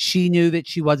 She knew that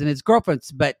she wasn't his girlfriend,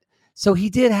 but so he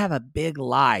did have a big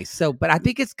lie. So, but I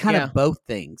think it's kind of both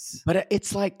things. But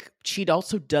it's like she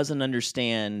also doesn't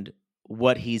understand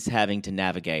what he's having to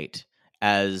navigate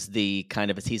as the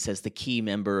kind of, as he says, the key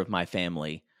member of my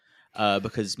family.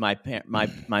 Because my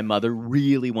mother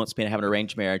really wants me to have an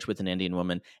arranged marriage with an Indian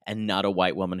woman and not a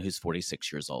white woman who's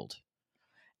 46 years old.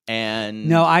 And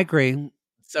no, I agree.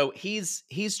 So he's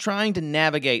trying to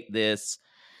navigate this.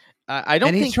 I don't.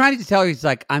 And he's trying to tell her, he's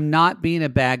like, I'm not being a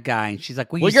bad guy. And she's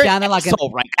like, well, you you're sounded like an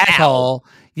right asshole.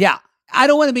 Yeah, I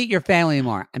don't want to meet your family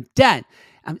anymore. I'm done.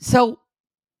 So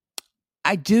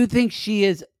I do think she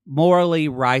is morally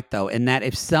right, though, in that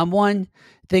if someone,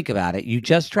 think about it, you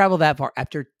just travel that far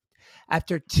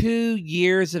after 2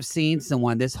 years of seeing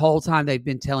someone, this whole time they've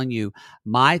been telling you,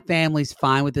 my family's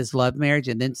fine with this love marriage,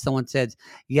 and then someone says,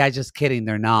 yeah, just kidding,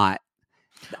 they're not.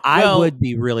 I would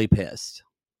be really pissed.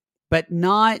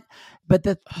 I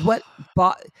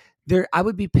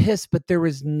would be pissed, but there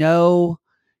was no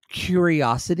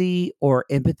curiosity or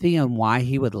empathy on why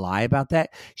he would lie about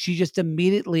that. She just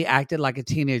immediately acted like a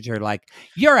teenager, like,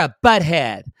 you're a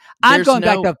butthead. I'm going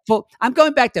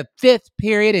back to fifth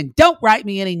period, and don't write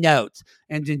me any notes,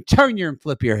 and then turn your and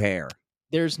flip your hair.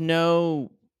 There's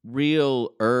no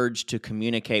real urge to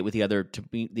communicate with the other, to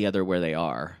meet the other where they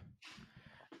are.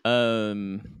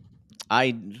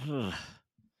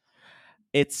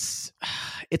 It's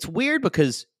weird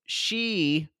because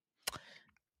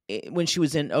when she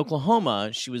was in Oklahoma,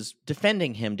 she was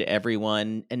defending him to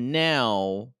everyone, and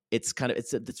now it's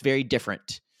very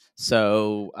different.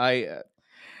 So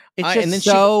It's and just then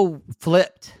so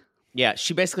flipped. Yeah,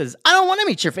 she basically says, "I don't want to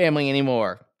meet your family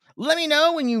anymore. Let me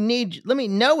know when you want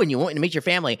to meet your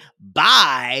family.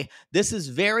 Bye." It's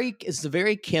a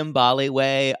very Kim Bali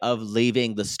way of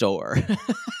leaving the store.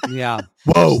 Yeah.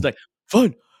 Whoa. She's like,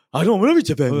 "Fun. I don't want to meet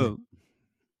your family."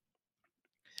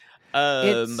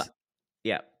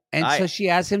 Yeah. And so she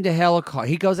asks him to hail a car.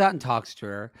 He goes out and talks to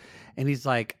her, and he's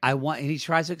like, and he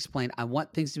tries to explain, I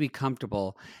want things to be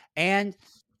comfortable. And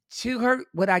to her,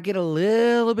 what I get a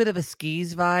little bit of a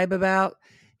skis vibe about,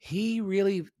 he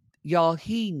really, y'all,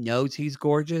 he knows he's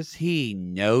gorgeous. He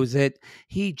knows it.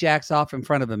 He jacks off in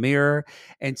front of a mirror.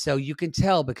 And so you can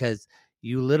tell because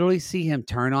you literally see him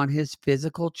turn on his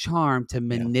physical charm to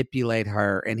manipulate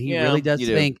her. And he really does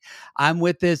think, I'm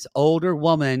with this older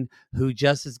woman who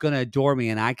just is going to adore me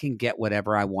and I can get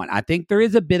whatever I want. I think there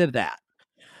is a bit of that.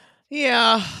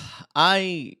 Yeah.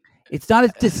 It's not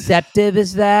as deceptive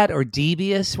as that, or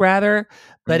devious rather,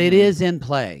 but it is in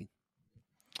play.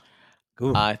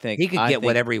 Ooh, I think he could get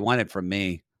whatever he wanted from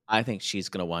me. I think she's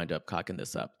going to wind up cocking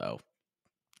this up, though.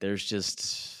 There's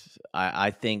just,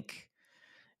 I think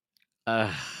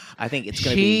it's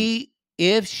going to be.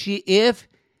 If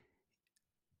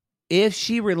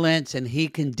she relents and he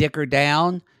can dick her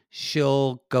down,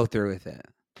 she'll go through with it.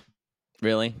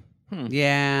 Really?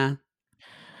 Yeah.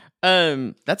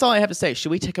 That's all I have to say.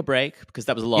 Should we take a break? Because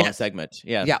that was a long segment.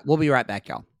 Yeah. Yeah, we'll be right back,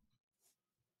 y'all.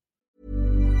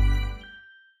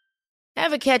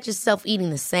 Ever catch yourself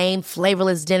eating the same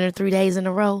flavorless dinner 3 days in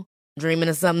a row? Dreaming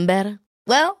of something better?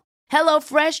 Well,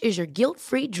 HelloFresh is your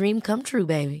guilt-free dream come true,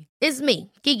 baby. It's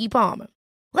me, Keke Palmer.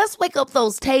 Let's wake up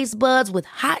those taste buds with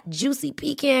hot, juicy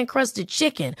pecan-crusted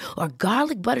chicken or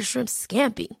garlic butter shrimp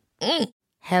scampi.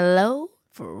 Hello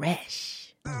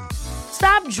Fresh.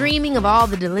 Stop dreaming of all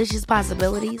the delicious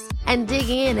possibilities and dig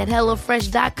in at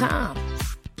HelloFresh.com.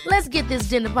 Let's get this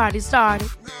dinner party started.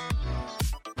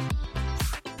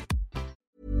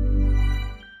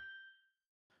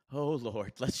 Oh,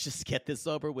 Lord, let's just get this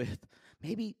over with.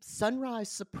 Maybe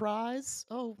sunrise surprise?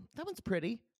 Oh, that one's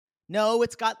pretty. No,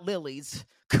 it's got lilies.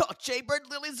 God, Jaybird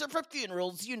lilies are for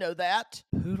funerals. You know that.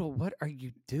 Poodle, what are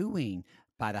you doing?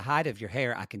 By the height of your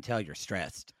hair, I can tell you're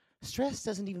stressed. Stress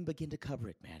doesn't even begin to cover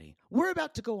it, Maddie. We're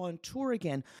about to go on tour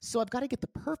again, so I've got to get the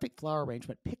perfect flower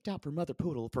arrangement picked out for Mother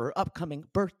Poodle for her upcoming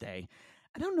birthday.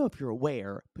 I don't know if you're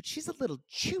aware, but she's a little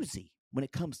choosy when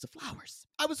it comes to flowers.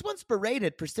 I was once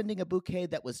berated for sending a bouquet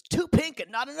that was too pink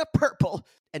and not enough purple.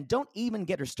 And don't even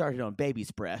get her started on baby's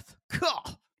breath.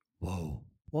 God. Whoa.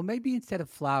 Well, maybe instead of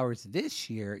flowers this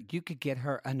year, you could get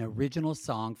her an original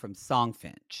song from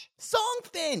Songfinch.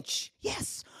 Songfinch!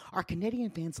 Yes! Our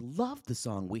Canadian fans loved the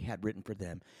song we had written for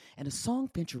them. And a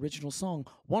Songfinch original song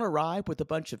won't arrive with a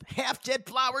bunch of half-dead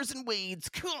flowers and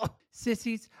weeds.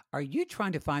 Sissies, are you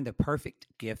trying to find the perfect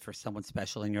gift for someone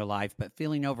special in your life but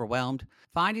feeling overwhelmed?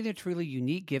 Finding a truly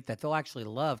unique gift that they'll actually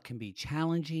love can be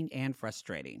challenging and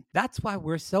frustrating. That's why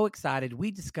we're so excited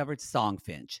we discovered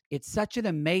Songfinch. It's such an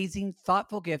amazing,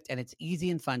 thoughtful gift, and it's easy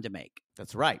and fun to make.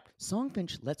 That's right.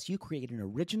 Songfinch lets you create an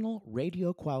original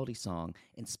radio-quality song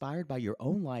inspired by your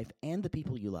own life and the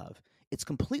people you love. It's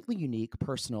completely unique,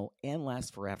 personal, and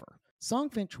lasts forever.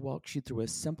 Songfinch walks you through a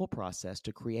simple process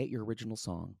to create your original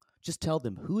song. Just tell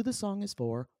them who the song is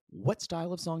for, what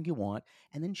style of song you want,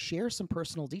 and then share some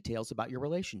personal details about your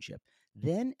relationship.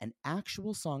 Then an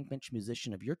actual Songfinch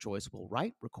musician of your choice will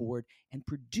write, record, and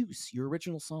produce your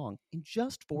original song in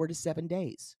just 4 to 7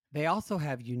 days. They also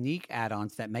have unique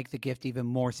add-ons that make the gift even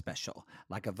more special,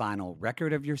 like a vinyl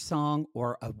record of your song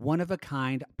or a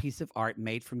one-of-a-kind piece of art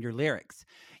made from your lyrics.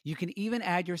 You can even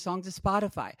add your song to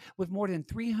Spotify. With more than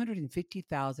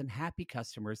 350,000 happy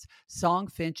customers,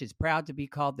 Songfinch is proud to be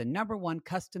called the #1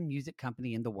 custom music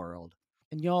company in the world.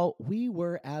 And y'all, we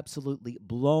were absolutely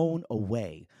blown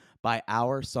away by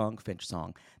our Songfinch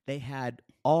song. They had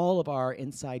all of our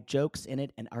inside jokes in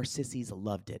it, and our sissies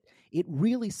loved it. It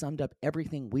really summed up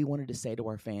everything we wanted to say to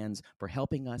our fans for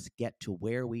helping us get to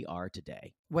where we are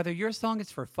today. Whether your song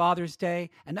is for Father's Day,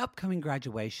 an upcoming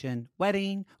graduation,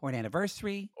 wedding, or an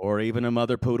anniversary, or even a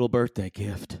Mother Poodle birthday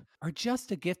gift, or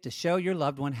just a gift to show your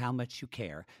loved one how much you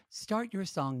care, start your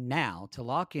song now to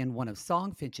lock in one of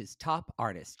Songfinch's top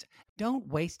artists. Don't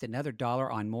waste another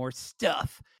dollar on more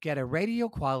stuff. Get a radio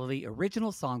quality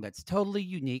original song that's totally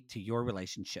unique to your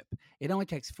relationship. It only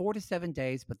takes 4 to 7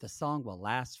 days, but the song will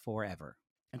last forever.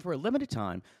 And for a limited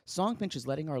time, Songfinch is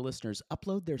letting our listeners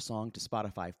upload their song to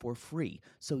Spotify for free,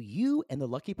 so you and the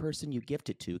lucky person you gift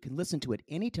it to can listen to it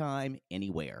anytime,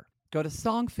 anywhere. Go to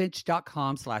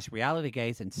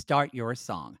songfinch.com/realitygaze and start your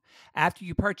song. After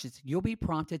you purchase, you'll be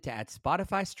prompted to add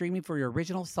Spotify streaming for your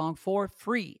original song for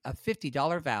free, a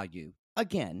 $50 value.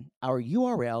 Again, our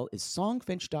URL is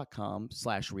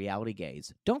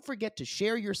songfinch.com/realitygaze. Don't forget to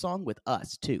share your song with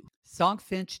us, too.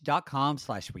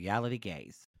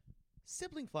 Songfinch.com/realitygaze.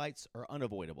 Sibling fights are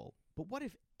unavoidable, but what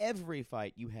if every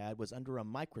fight you had was under a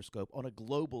microscope on a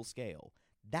global scale?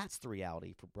 That's the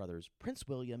reality for brothers Prince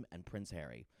William and Prince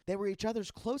Harry. They were each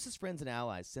other's closest friends and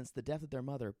allies since the death of their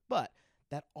mother, but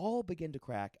that all began to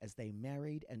crack as they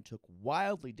married and took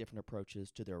wildly different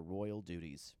approaches to their royal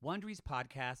duties. Wondery's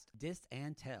podcast, Dis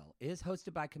and Tell, is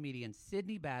hosted by comedians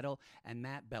Sydney Battle and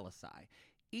Matt Belisai.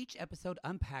 Each episode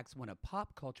unpacks one of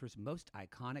pop culture's most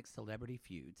iconic celebrity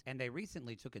feuds, and they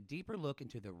recently took a deeper look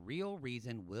into the real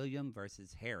reason William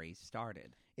versus Harry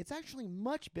started. It's actually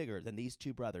much bigger than these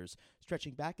two brothers,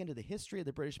 stretching back into the history of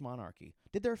the British monarchy.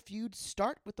 Did their feud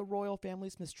start with the royal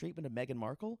family's mistreatment of Meghan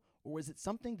Markle, or was it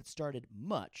something that started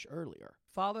much earlier?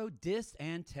 Follow Dis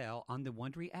and Tell on the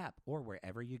Wondery app or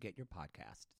wherever you get your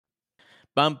podcasts.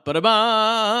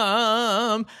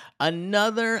 Bum-ba-da-bum.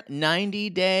 Another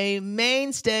 90-day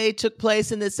mainstay took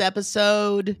place in this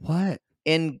episode. What?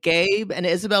 In Gabe and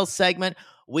Isabel's segment,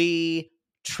 we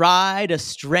tried a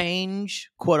strange,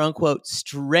 quote-unquote,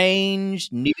 strange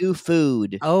new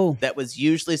food. Oh. That was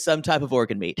usually some type of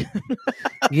organ meat.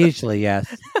 Usually,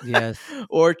 yes. Yes.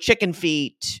 Or chicken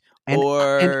feet.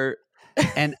 And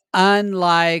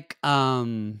unlike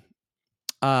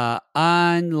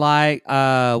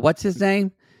what's his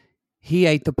name? He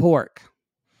ate the pork.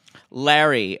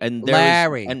 Larry and there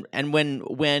Larry was,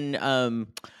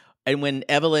 and when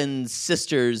Evelyn's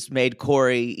sisters made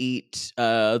Corey eat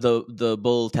the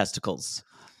bull testicles.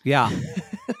 Yeah.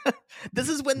 This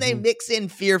is when they mix in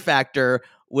Fear Factor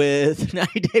with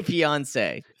 90 Day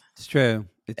Fiancé. It's true.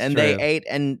 And they ate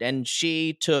and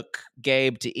she took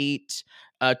Gabe to eat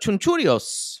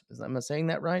chunchurrios. Am I saying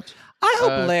that right? I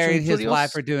hope Larry and his chunchurrios?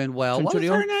 wife are doing well. What was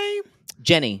her name?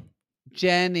 Jenny.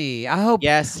 Jenny. I hope.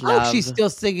 Yes, I hope love. she's still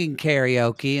singing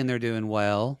karaoke and they're doing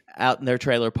well. Out in their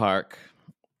trailer park.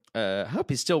 I hope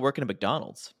he's still working at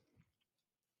McDonald's.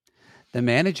 The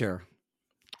manager.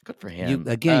 Good for him.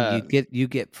 You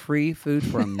get free food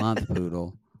for a month,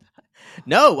 Poodle.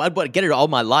 No, I'd want to get it all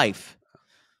my life.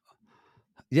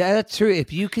 Yeah, that's true.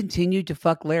 If you continued to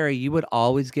fuck Larry, you would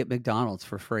always get McDonald's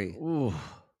for free. Ooh.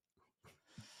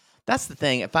 That's the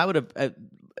thing. If I would have,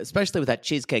 especially with that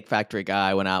Cheesecake Factory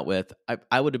guy I went out with,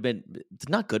 I would have been, it's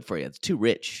not good for you. It's too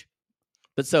rich.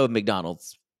 But so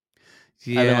McDonald's.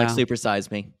 Yeah. I mean, like,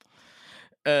 supersize me.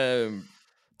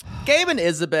 Gabe and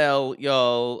Isabel,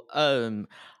 y'all,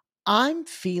 I'm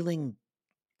feeling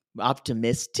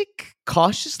optimistic,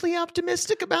 cautiously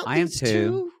optimistic about these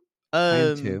two. I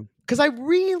am too. Because I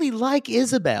really like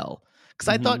Isabel. Because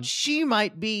I thought she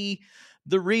might be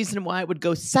the reason why it would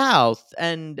go south.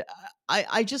 And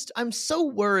I'm so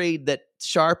worried that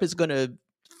Sharp is going to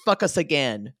fuck us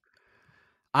again.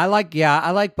 I like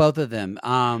both of them.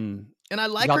 And I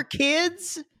like her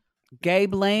kids.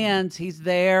 Gabe lands, he's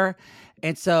there.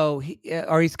 And so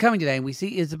he's coming today, and we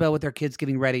see Isabel with her kids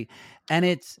getting ready. And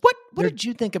it's what did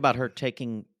you think about her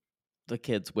taking the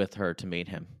kids with her to meet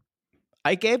him?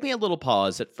 I gave me a little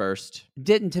pause at first.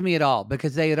 Didn't to me at all,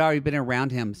 because they had already been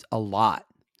around him a lot.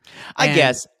 I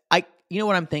guess. You know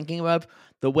what I'm thinking of?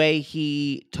 The way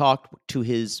he talked to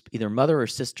his either mother or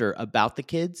sister about the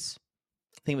kids.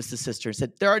 I think it was the sister, and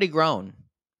said, they're already grown.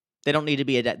 They don't need to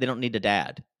be they don't need a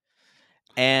dad.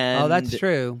 And that's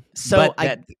true. So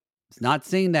but it's not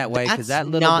seen that way, because that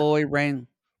little boy ran.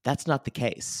 That's not the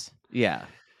case. Yeah.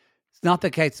 It's not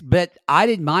the case, but I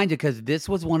didn't mind it because this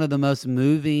was one of the most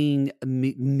moving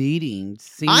meetings.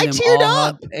 I teared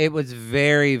up. It was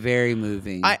very, very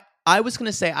moving. I was going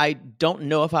to say, I don't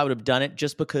know if I would have done it,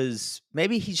 just because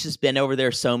maybe he's just been over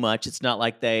there so much. It's not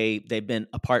like they've been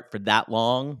apart for that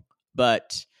long,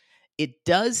 but it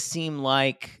does seem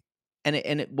like,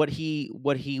 what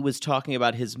he was talking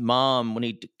about his mom, when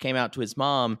he came out to his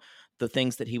mom, the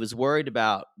things that he was worried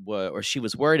about she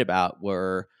was worried about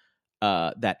were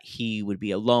that he would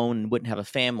be alone and wouldn't have a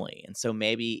family. And so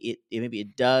maybe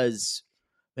that does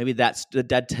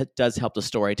help the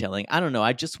storytelling. I don't know.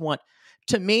 I just want,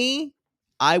 to me,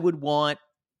 I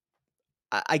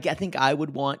think I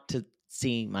would want to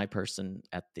see my person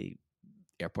at the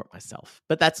airport myself,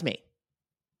 but that's me.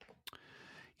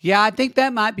 Yeah, I think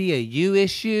that might be a you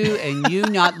issue, and you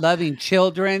not loving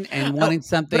children and wanting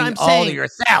something all to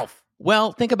yourself.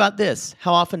 Well, think about this.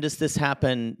 How often does this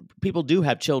happen? People do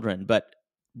have children, but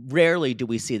rarely do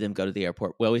we see them go to the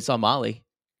airport. Well, we saw Molly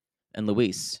and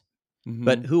Luis,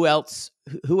 but who else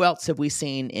have we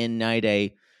seen in 90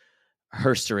 Day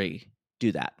herstory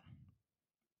do that.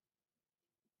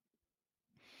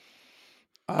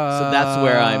 So that's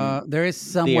where I'm. There is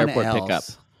someone the airport else. pickup.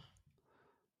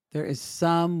 There is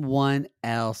someone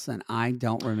else, and I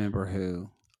don't remember who.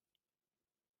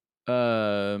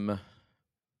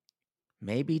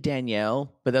 Maybe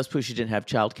Danielle, but that's because she didn't have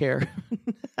childcare.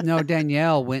 No,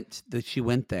 Danielle went. She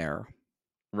went there.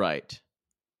 Right.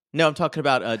 No, I'm talking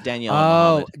about Danielle.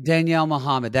 Oh, Muhammad. Danielle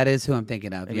Muhammad. That is who I'm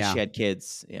thinking of. Maybe yeah, she had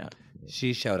kids. Yeah,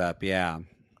 she showed up. Yeah.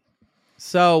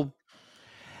 So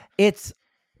it's.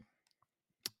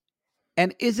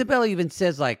 And Isabel even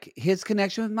says, like, his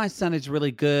connection with my son is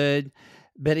really good.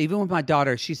 But even with my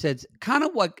daughter, she says kind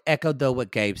of what echoed, though,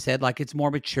 what Gabe said. Like, it's more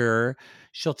mature.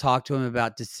 She'll talk to him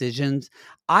about decisions.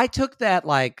 I took that,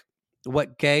 like,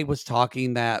 what Gabe was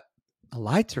talking, that the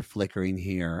lights are flickering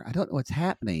here. I don't know what's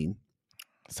happening.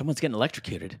 someone's getting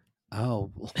electrocuted.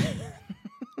 Oh,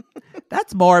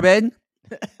 that's morbid.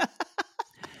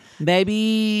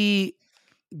 Maybe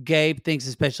Gabe thinks,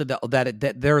 especially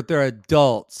that they're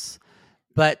adults.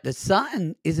 But the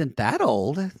son isn't that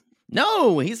old.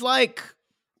 No, he's like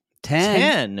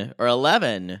 10 or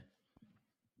 11.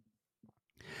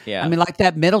 Yeah. I mean, like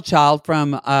that middle child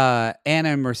from Anna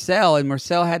and Marcel. And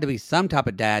Marcel had to be some type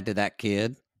of dad to that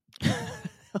kid.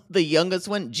 The youngest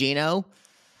one, Gino.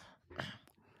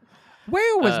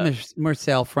 Where was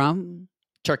Marcel from?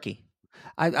 Turkey.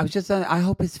 I was just, I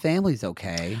hope his family's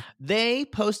okay. They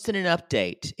posted an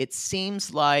update. It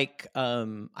seems like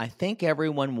I think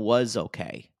everyone was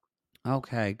okay.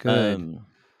 Okay, good.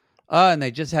 And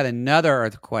they just had another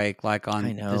earthquake, like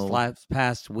on this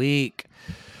past week.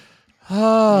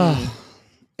 Oh,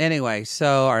 anyway,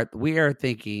 so we are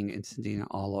thinking and sending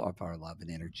all of our love and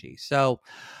energy. So,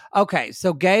 okay,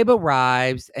 so Gabe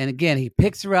arrives, and again, he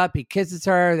picks her up, he kisses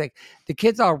her. The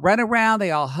kids all run around,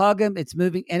 they all hug him. It's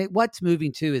moving, and what's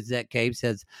moving too is that Gabe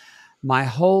says, "My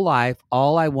whole life,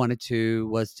 all I wanted to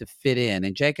was to fit in."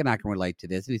 And Jake and I can relate to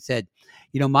this. And he said,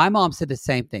 my mom said the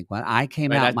same thing when I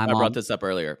came out. I brought this up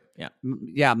earlier.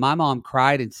 Yeah, my mom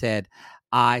cried and said,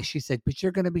 she said, "But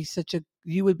you're going to be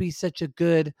you would be such a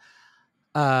good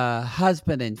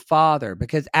husband and father,"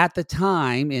 because at the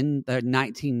time in the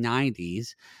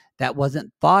 1990s, that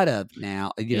wasn't thought of.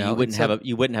 Now, you wouldn't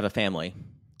have a family.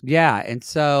 Yeah, and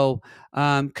so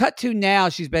cut to now,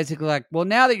 she's basically like, "Well,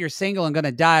 now that you're single and going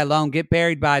to die alone, get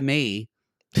buried by me.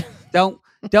 Don't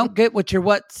get what you're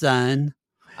what, son."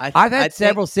 I've had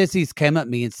several sissies come at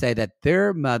me and say that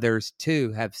their mothers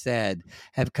too have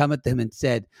come at them and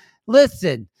said,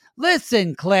 Listen,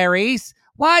 Clarice,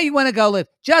 why you want to go live?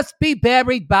 Just be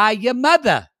buried by your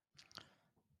mother.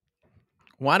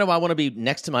 Why do I want to be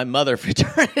next to my mother for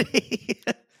eternity?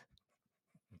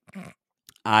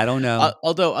 I don't know.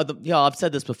 Although, I've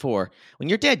said this before. When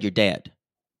you're dead, you're dead.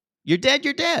 You're dead,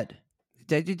 you're dead.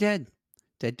 Dead, you're dead.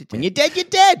 Dead, you're dead. When you're dead, you're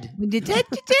dead. When you're dead,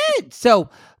 you're dead. So,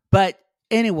 but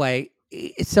anyway,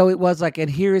 so it was like, and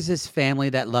here is this family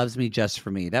that loves me just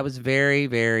for me. That was very,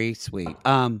 very sweet.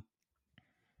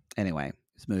 Anyway,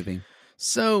 it's moving.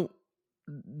 So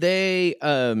they,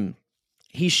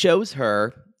 he shows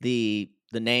her the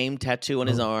name tattoo on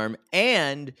his arm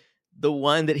and the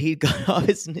one that he got off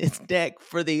his neck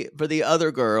for the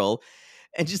other girl,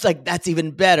 and just like, that's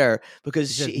even better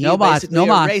because he basically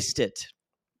erased it.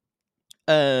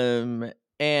 And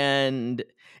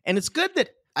it's good that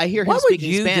I hear him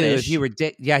speaking Spanish. Do if you were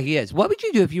yeah, he is. What would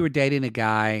you do if you were dating a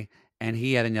guy and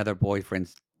he had another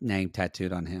boyfriend's name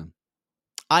tattooed on him?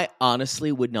 I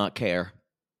honestly would not care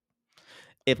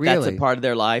if that's a part of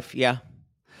their life. Yeah.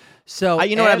 So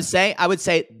you know what I would say? I would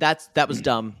say that was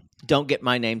dumb. Don't get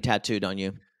my name tattooed on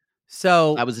you.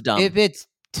 So that was dumb. If it's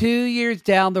 2 years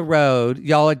down the road,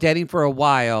 y'all are dating for a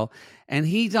while, and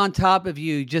he's on top of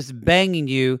you, just banging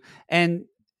you, and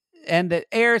the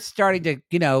air's starting to,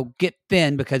 get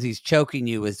thin because he's choking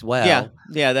you as well.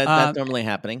 Yeah, that's normally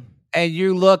happening. And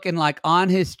you're looking like on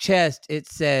his chest, it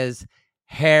says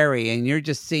Harry, and you're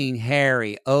just seeing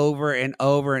Harry over and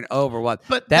over and over. What?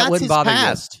 But that wouldn't bother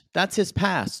you. That's his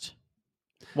past.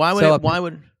 Why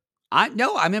would?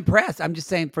 I'm impressed. I'm just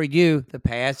saying, for you, the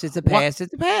past is the past.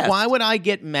 It's the past. Why would I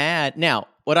get mad? Now,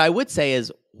 what I would say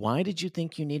is, why did you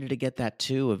think you needed to get that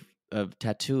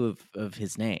tattoo of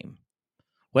his name?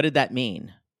 What did that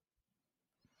mean?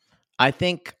 I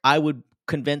think I would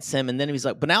convince him, and then he's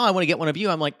like, "But now I want to get one of you."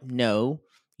 I'm like, "No,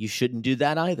 you shouldn't do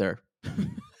that either."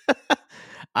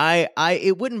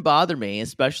 It wouldn't bother me,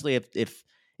 especially if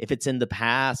it's in the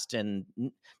past,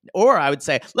 or I would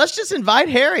say, let's just invite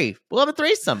Harry. We'll have a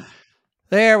threesome.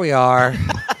 There we are.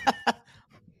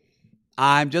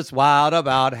 I'm just wild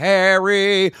about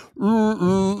Harry.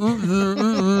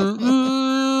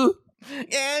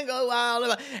 Can't go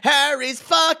wild. Harry's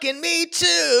fucking me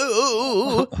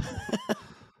too.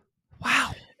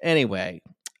 Wow. Anyway,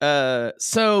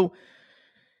 so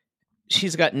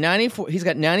he's got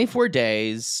 94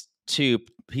 days to,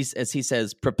 as he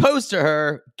says, propose to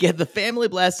her, get the family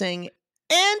blessing,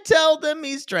 and tell them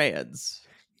he's trans.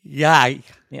 Yeah.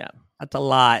 Yeah. That's a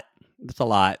lot. That's a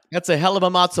lot. That's a hell of a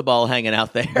matzo ball hanging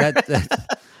out there. That's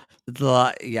a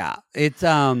lot. Yeah. It's,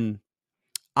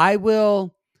 I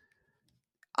will,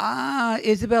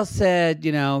 Isabel said,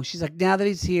 she's like, now that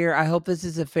he's here, I hope this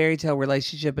is a fairy tale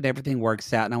relationship and everything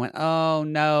works out. And I went, oh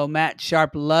no, Matt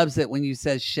Sharp loves it when you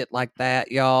say shit like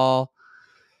that, y'all.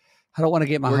 I don't want to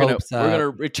get my hopes up. We're going to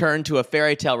return to a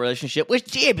fairy tale relationship with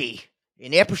Debbie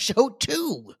in episode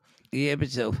 2. Yeah, but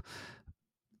so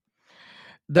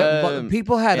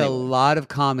people had a lot of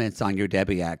comments on your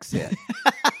Debbie accent.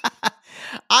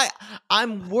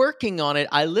 I'm working on it.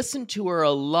 I listened to her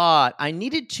a lot. I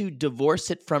needed to divorce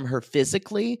it from her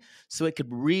physically so it could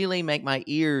really make my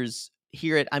ears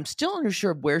hear it. I'm still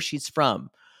unsure of where she's from.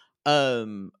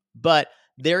 But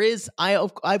there is, I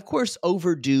of course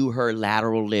overdo her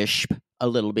lateral lisp a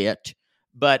little bit,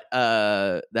 but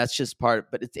that's just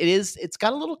part. But it's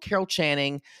got a little Carol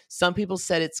Channing. Some people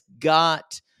said it's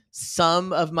got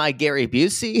some of my Gary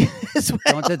Busey as well.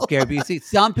 Someone said Gary Busey.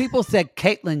 Some people said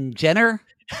Caitlyn Jenner.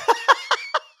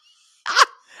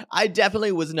 I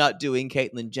definitely was not doing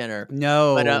Caitlyn Jenner.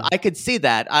 No, but I could see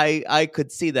that. I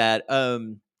could see that.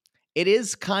 It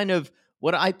is kind of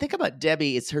what I think about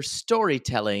Debbie. It's her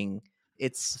storytelling.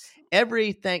 It's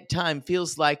every time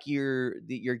feels like you're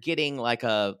getting like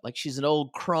she's an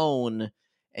old crone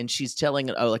and she's telling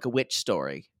like a witch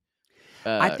story.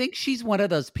 I think she's one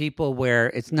of those people where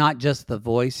it's not just the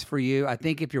voice for you. I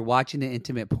think if you're watching an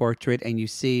intimate portrait and you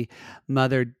see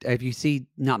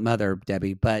not Mother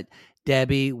Debbie, but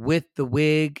Debbie with the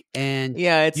wig and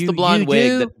it's the blonde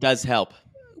wig that does help.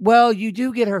 Well, you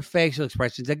do get her facial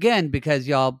expressions again because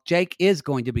Jake is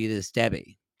going to be this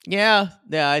Debbie. Yeah.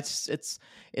 It's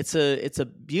a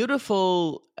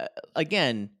beautiful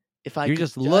again. If I you're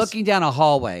just looking down a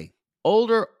hallway.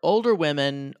 Older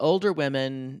women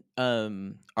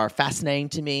are fascinating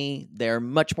to me. They're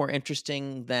much more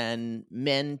interesting than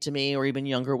men to me, or even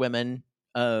younger women.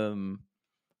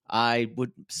 I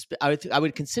would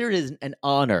consider it an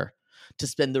honor to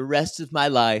spend the rest of my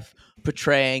life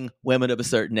portraying women of a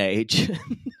certain age.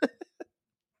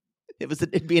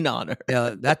 It'd be an honor.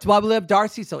 Yeah, that's why we love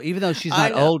Darcy. So even though she's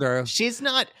not older, she's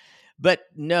not. But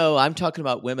no, I'm talking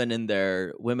about women in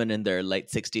their late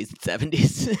 60s and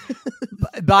 70s.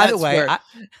 By the way,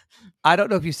 I don't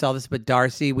know if you saw this, but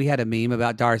Darcy, we had a meme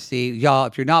about Darcy. Y'all,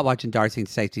 if you're not watching Darcy and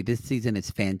Stacey, this season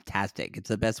is fantastic. It's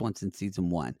the best one since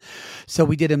season 1. So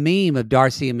we did a meme of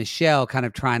Darcy and Michelle kind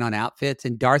of trying on outfits,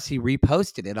 and Darcy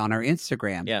reposted it on her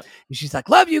Instagram. Yeah. And she's like,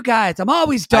 love you guys. I'm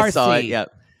always Darcy. I saw it, yeah.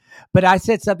 But I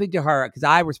said something to her because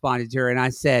I responded to her and I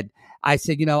said,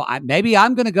 maybe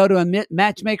I'm going to go to a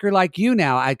matchmaker like you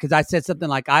now. Because I said something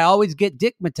like, I always get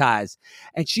dickmatized.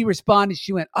 And she responded,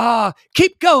 she went,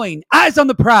 keep going. Eyes on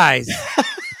the prize.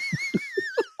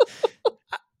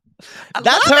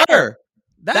 That's her.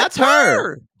 That's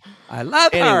her. I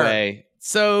love her. Anyway,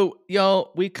 so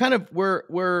y'all, we kind of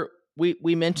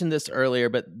we mentioned this earlier,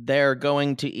 but they're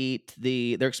going to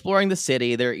they're exploring the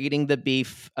city. They're eating the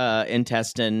beef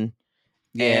intestine.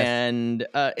 Yes. And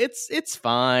it's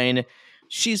fine.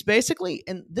 She's basically,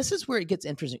 and this is where it gets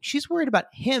interesting. She's worried about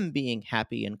him being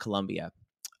happy in Colombia,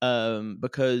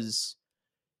 because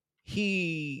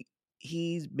he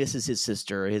misses his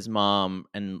sister, his mom,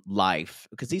 and life.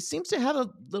 Because he seems to have a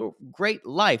little great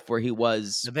life where he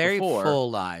was a very before.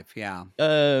 Full life, yeah.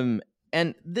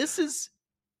 And this is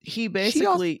he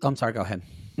basically. I'm sorry. Go ahead.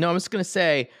 No, I'm just gonna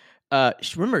say.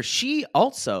 Remember, she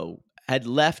also had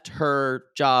left her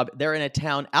job. They're in a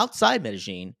town outside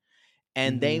Medellin,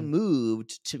 and they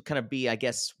moved to kind of be, I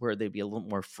guess, where they'd be a little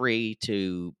more free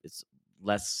to, it's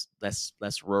less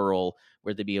rural,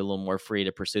 where they'd be a little more free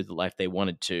to pursue the life they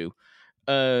wanted to.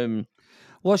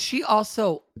 Well, she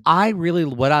also,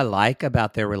 what I like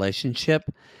about their relationship,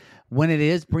 when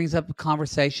it brings up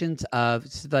conversations of,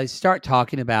 so they start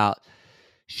talking about,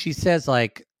 she says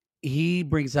like, he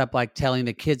brings up like telling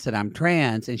the kids that I'm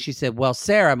trans. And she said, well,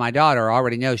 Sarah, my daughter,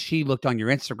 already knows. She looked on your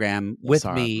Instagram with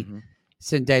me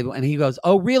since day one. And he goes,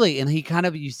 oh, really? And he kind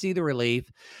of, you see the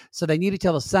relief. So they need to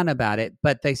tell the son about it.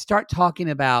 But they start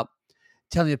talking about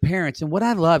telling the parents. And what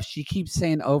I love, she keeps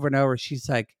saying over and over, she's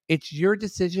like, it's your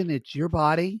decision. It's your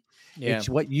body. Yeah. It's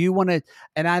what you want to.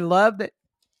 And I love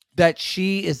that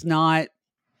she is not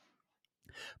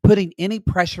putting any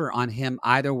pressure on him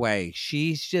either way.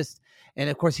 She's just, and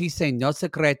of course, he's saying no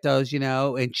secretos,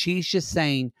 and she's just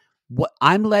saying, what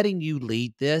I'm letting you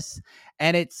lead this.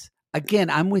 And it's, again,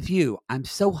 I'm with you. I'm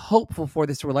so hopeful for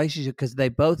this relationship because they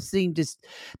both seem to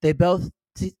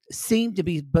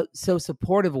be so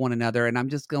supportive of one another. And I'm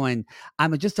just going,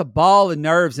 I'm just a ball of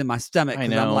nerves in my stomach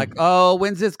because I'm like, oh,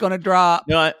 when's this going to drop?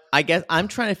 No, I guess I'm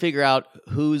trying to figure out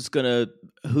who's gonna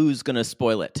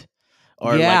spoil it,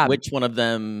 or like which one of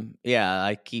them. Yeah,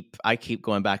 I keep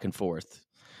going back and forth.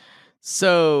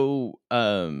 So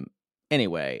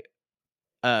anyway,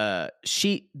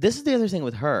 this is the other thing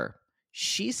with her.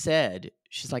 She said,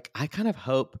 she's like, I kind of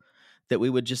hope that we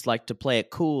would just like to play it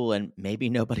cool and maybe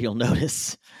nobody will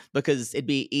notice because it'd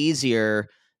be easier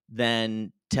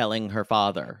than telling her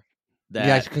father that.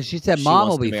 Yeah, because she said mom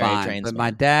will be fine, but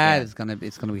my dad it's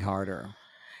gonna be harder.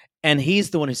 And he's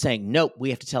the one who's saying, nope,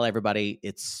 we have to tell everybody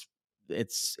it's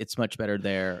much better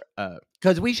there.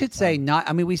 Because we should say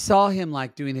we saw him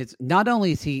like doing his, not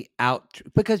only is he out,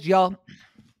 because y'all,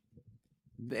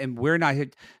 and we're not here,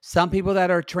 some people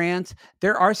that are trans,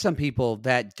 there are some people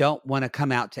that don't want to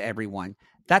come out to everyone.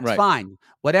 That's fine.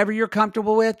 Whatever you're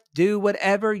comfortable with, do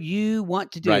whatever you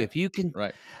want to do. If you can.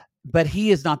 Right. But he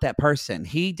is not that person.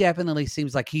 He definitely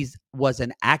seems like was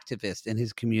an activist in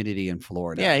his community in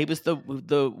Florida. Yeah, he was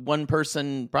the one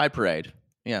person pride parade.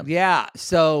 Yeah. Yeah.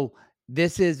 So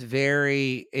this is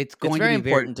very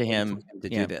important to him to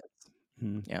do this.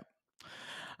 Yeah.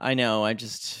 I know.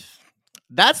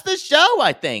 That's the show,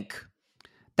 I think.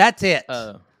 That's it.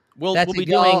 We'll be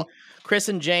doing Chris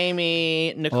and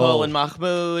Jamie, Nicole and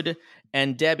Mahmoud,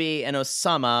 and Debbie and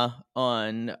Osama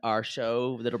on our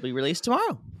show that'll be released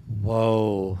tomorrow.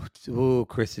 Whoa. Ooh,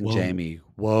 Chris and Jamie.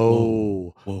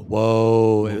 Whoa.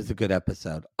 It was a good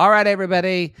episode. All right,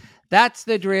 everybody. That's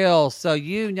the drill. So,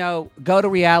 go to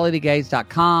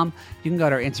realitygaze.com. You can go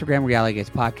to our Instagram, Reality Gaze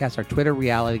Podcast, our Twitter,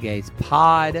 Reality Gaze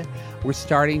Pod. We're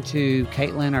starting to,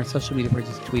 Caitlin, our social media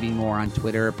person, is tweeting more on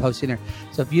Twitter, posting there.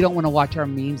 So if you don't want to watch our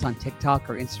memes on TikTok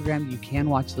or Instagram, you can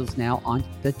watch those now on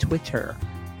the Twitter.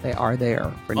 They are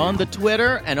there for now. On the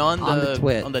Twitter and on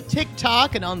the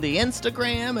TikTok and on the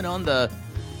Instagram and on the...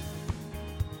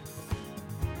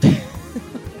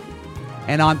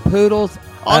 and on Poodle's...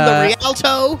 on the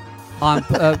Rialto... on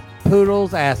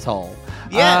Poodle's asshole.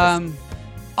 Yes.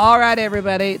 All right,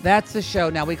 everybody. That's the show.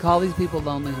 Now, we call these people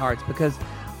lonely hearts because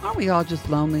aren't we all just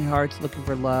lonely hearts looking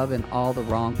for love in all the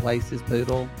wrong places,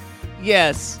 Poodle?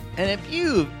 Yes. And if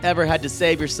you've ever had to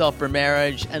save yourself for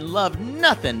marriage and love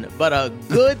nothing but a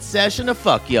good session of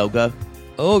fuck yoga,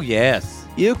 oh, yes,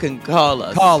 you can call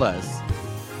us. Call us.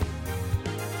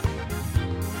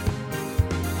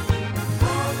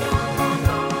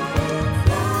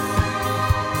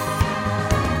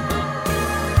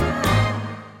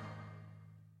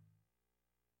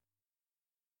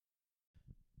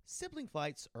 Sibling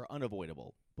fights are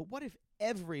unavoidable, but what if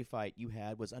every fight you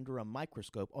had was under a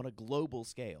microscope on a global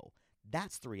scale?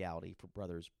 That's the reality for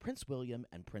brothers Prince William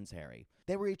and Prince Harry.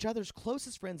 They were each other's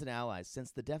closest friends and allies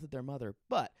since the death of their mother,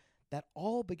 but that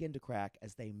all began to crack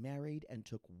as they married and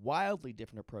took wildly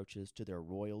different approaches to their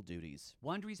royal duties.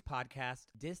 Wondery's podcast,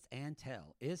 Dis and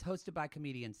Tell, is hosted by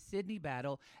comedians Sydney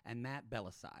Battle and Matt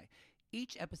Belisai.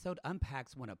 Each episode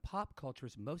unpacks one of pop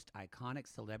culture's most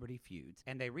iconic celebrity feuds,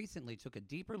 and they recently took a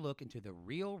deeper look into the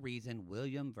real reason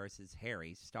William versus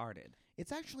Harry started.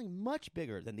 It's actually much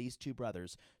bigger than these two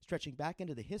brothers, stretching back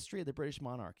into the history of the British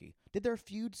monarchy. Did their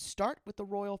feud start with the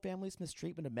royal family's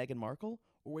mistreatment of Meghan Markle,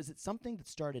 or was it something that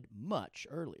started much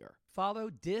earlier? Follow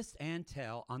Dis and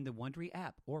Tell on the Wondery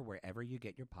app or wherever you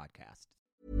get your podcasts.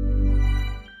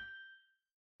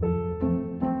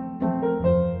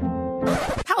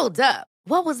 Hold up.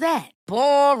 What was that?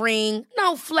 Boring.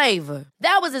 No flavor.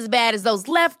 That was as bad as those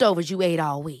leftovers you ate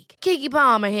all week. Keke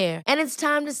Palmer here. And it's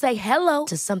time to say hello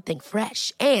to something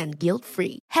fresh and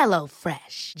guilt-free. Hello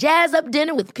Fresh. Jazz up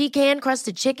dinner with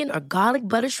pecan-crusted chicken or garlic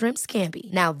butter shrimp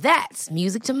scampi. Now that's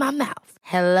music to my mouth.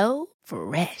 Hello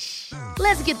Fresh.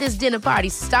 Let's get this dinner party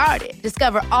started.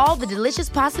 Discover all the delicious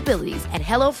possibilities at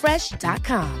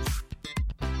HelloFresh.com.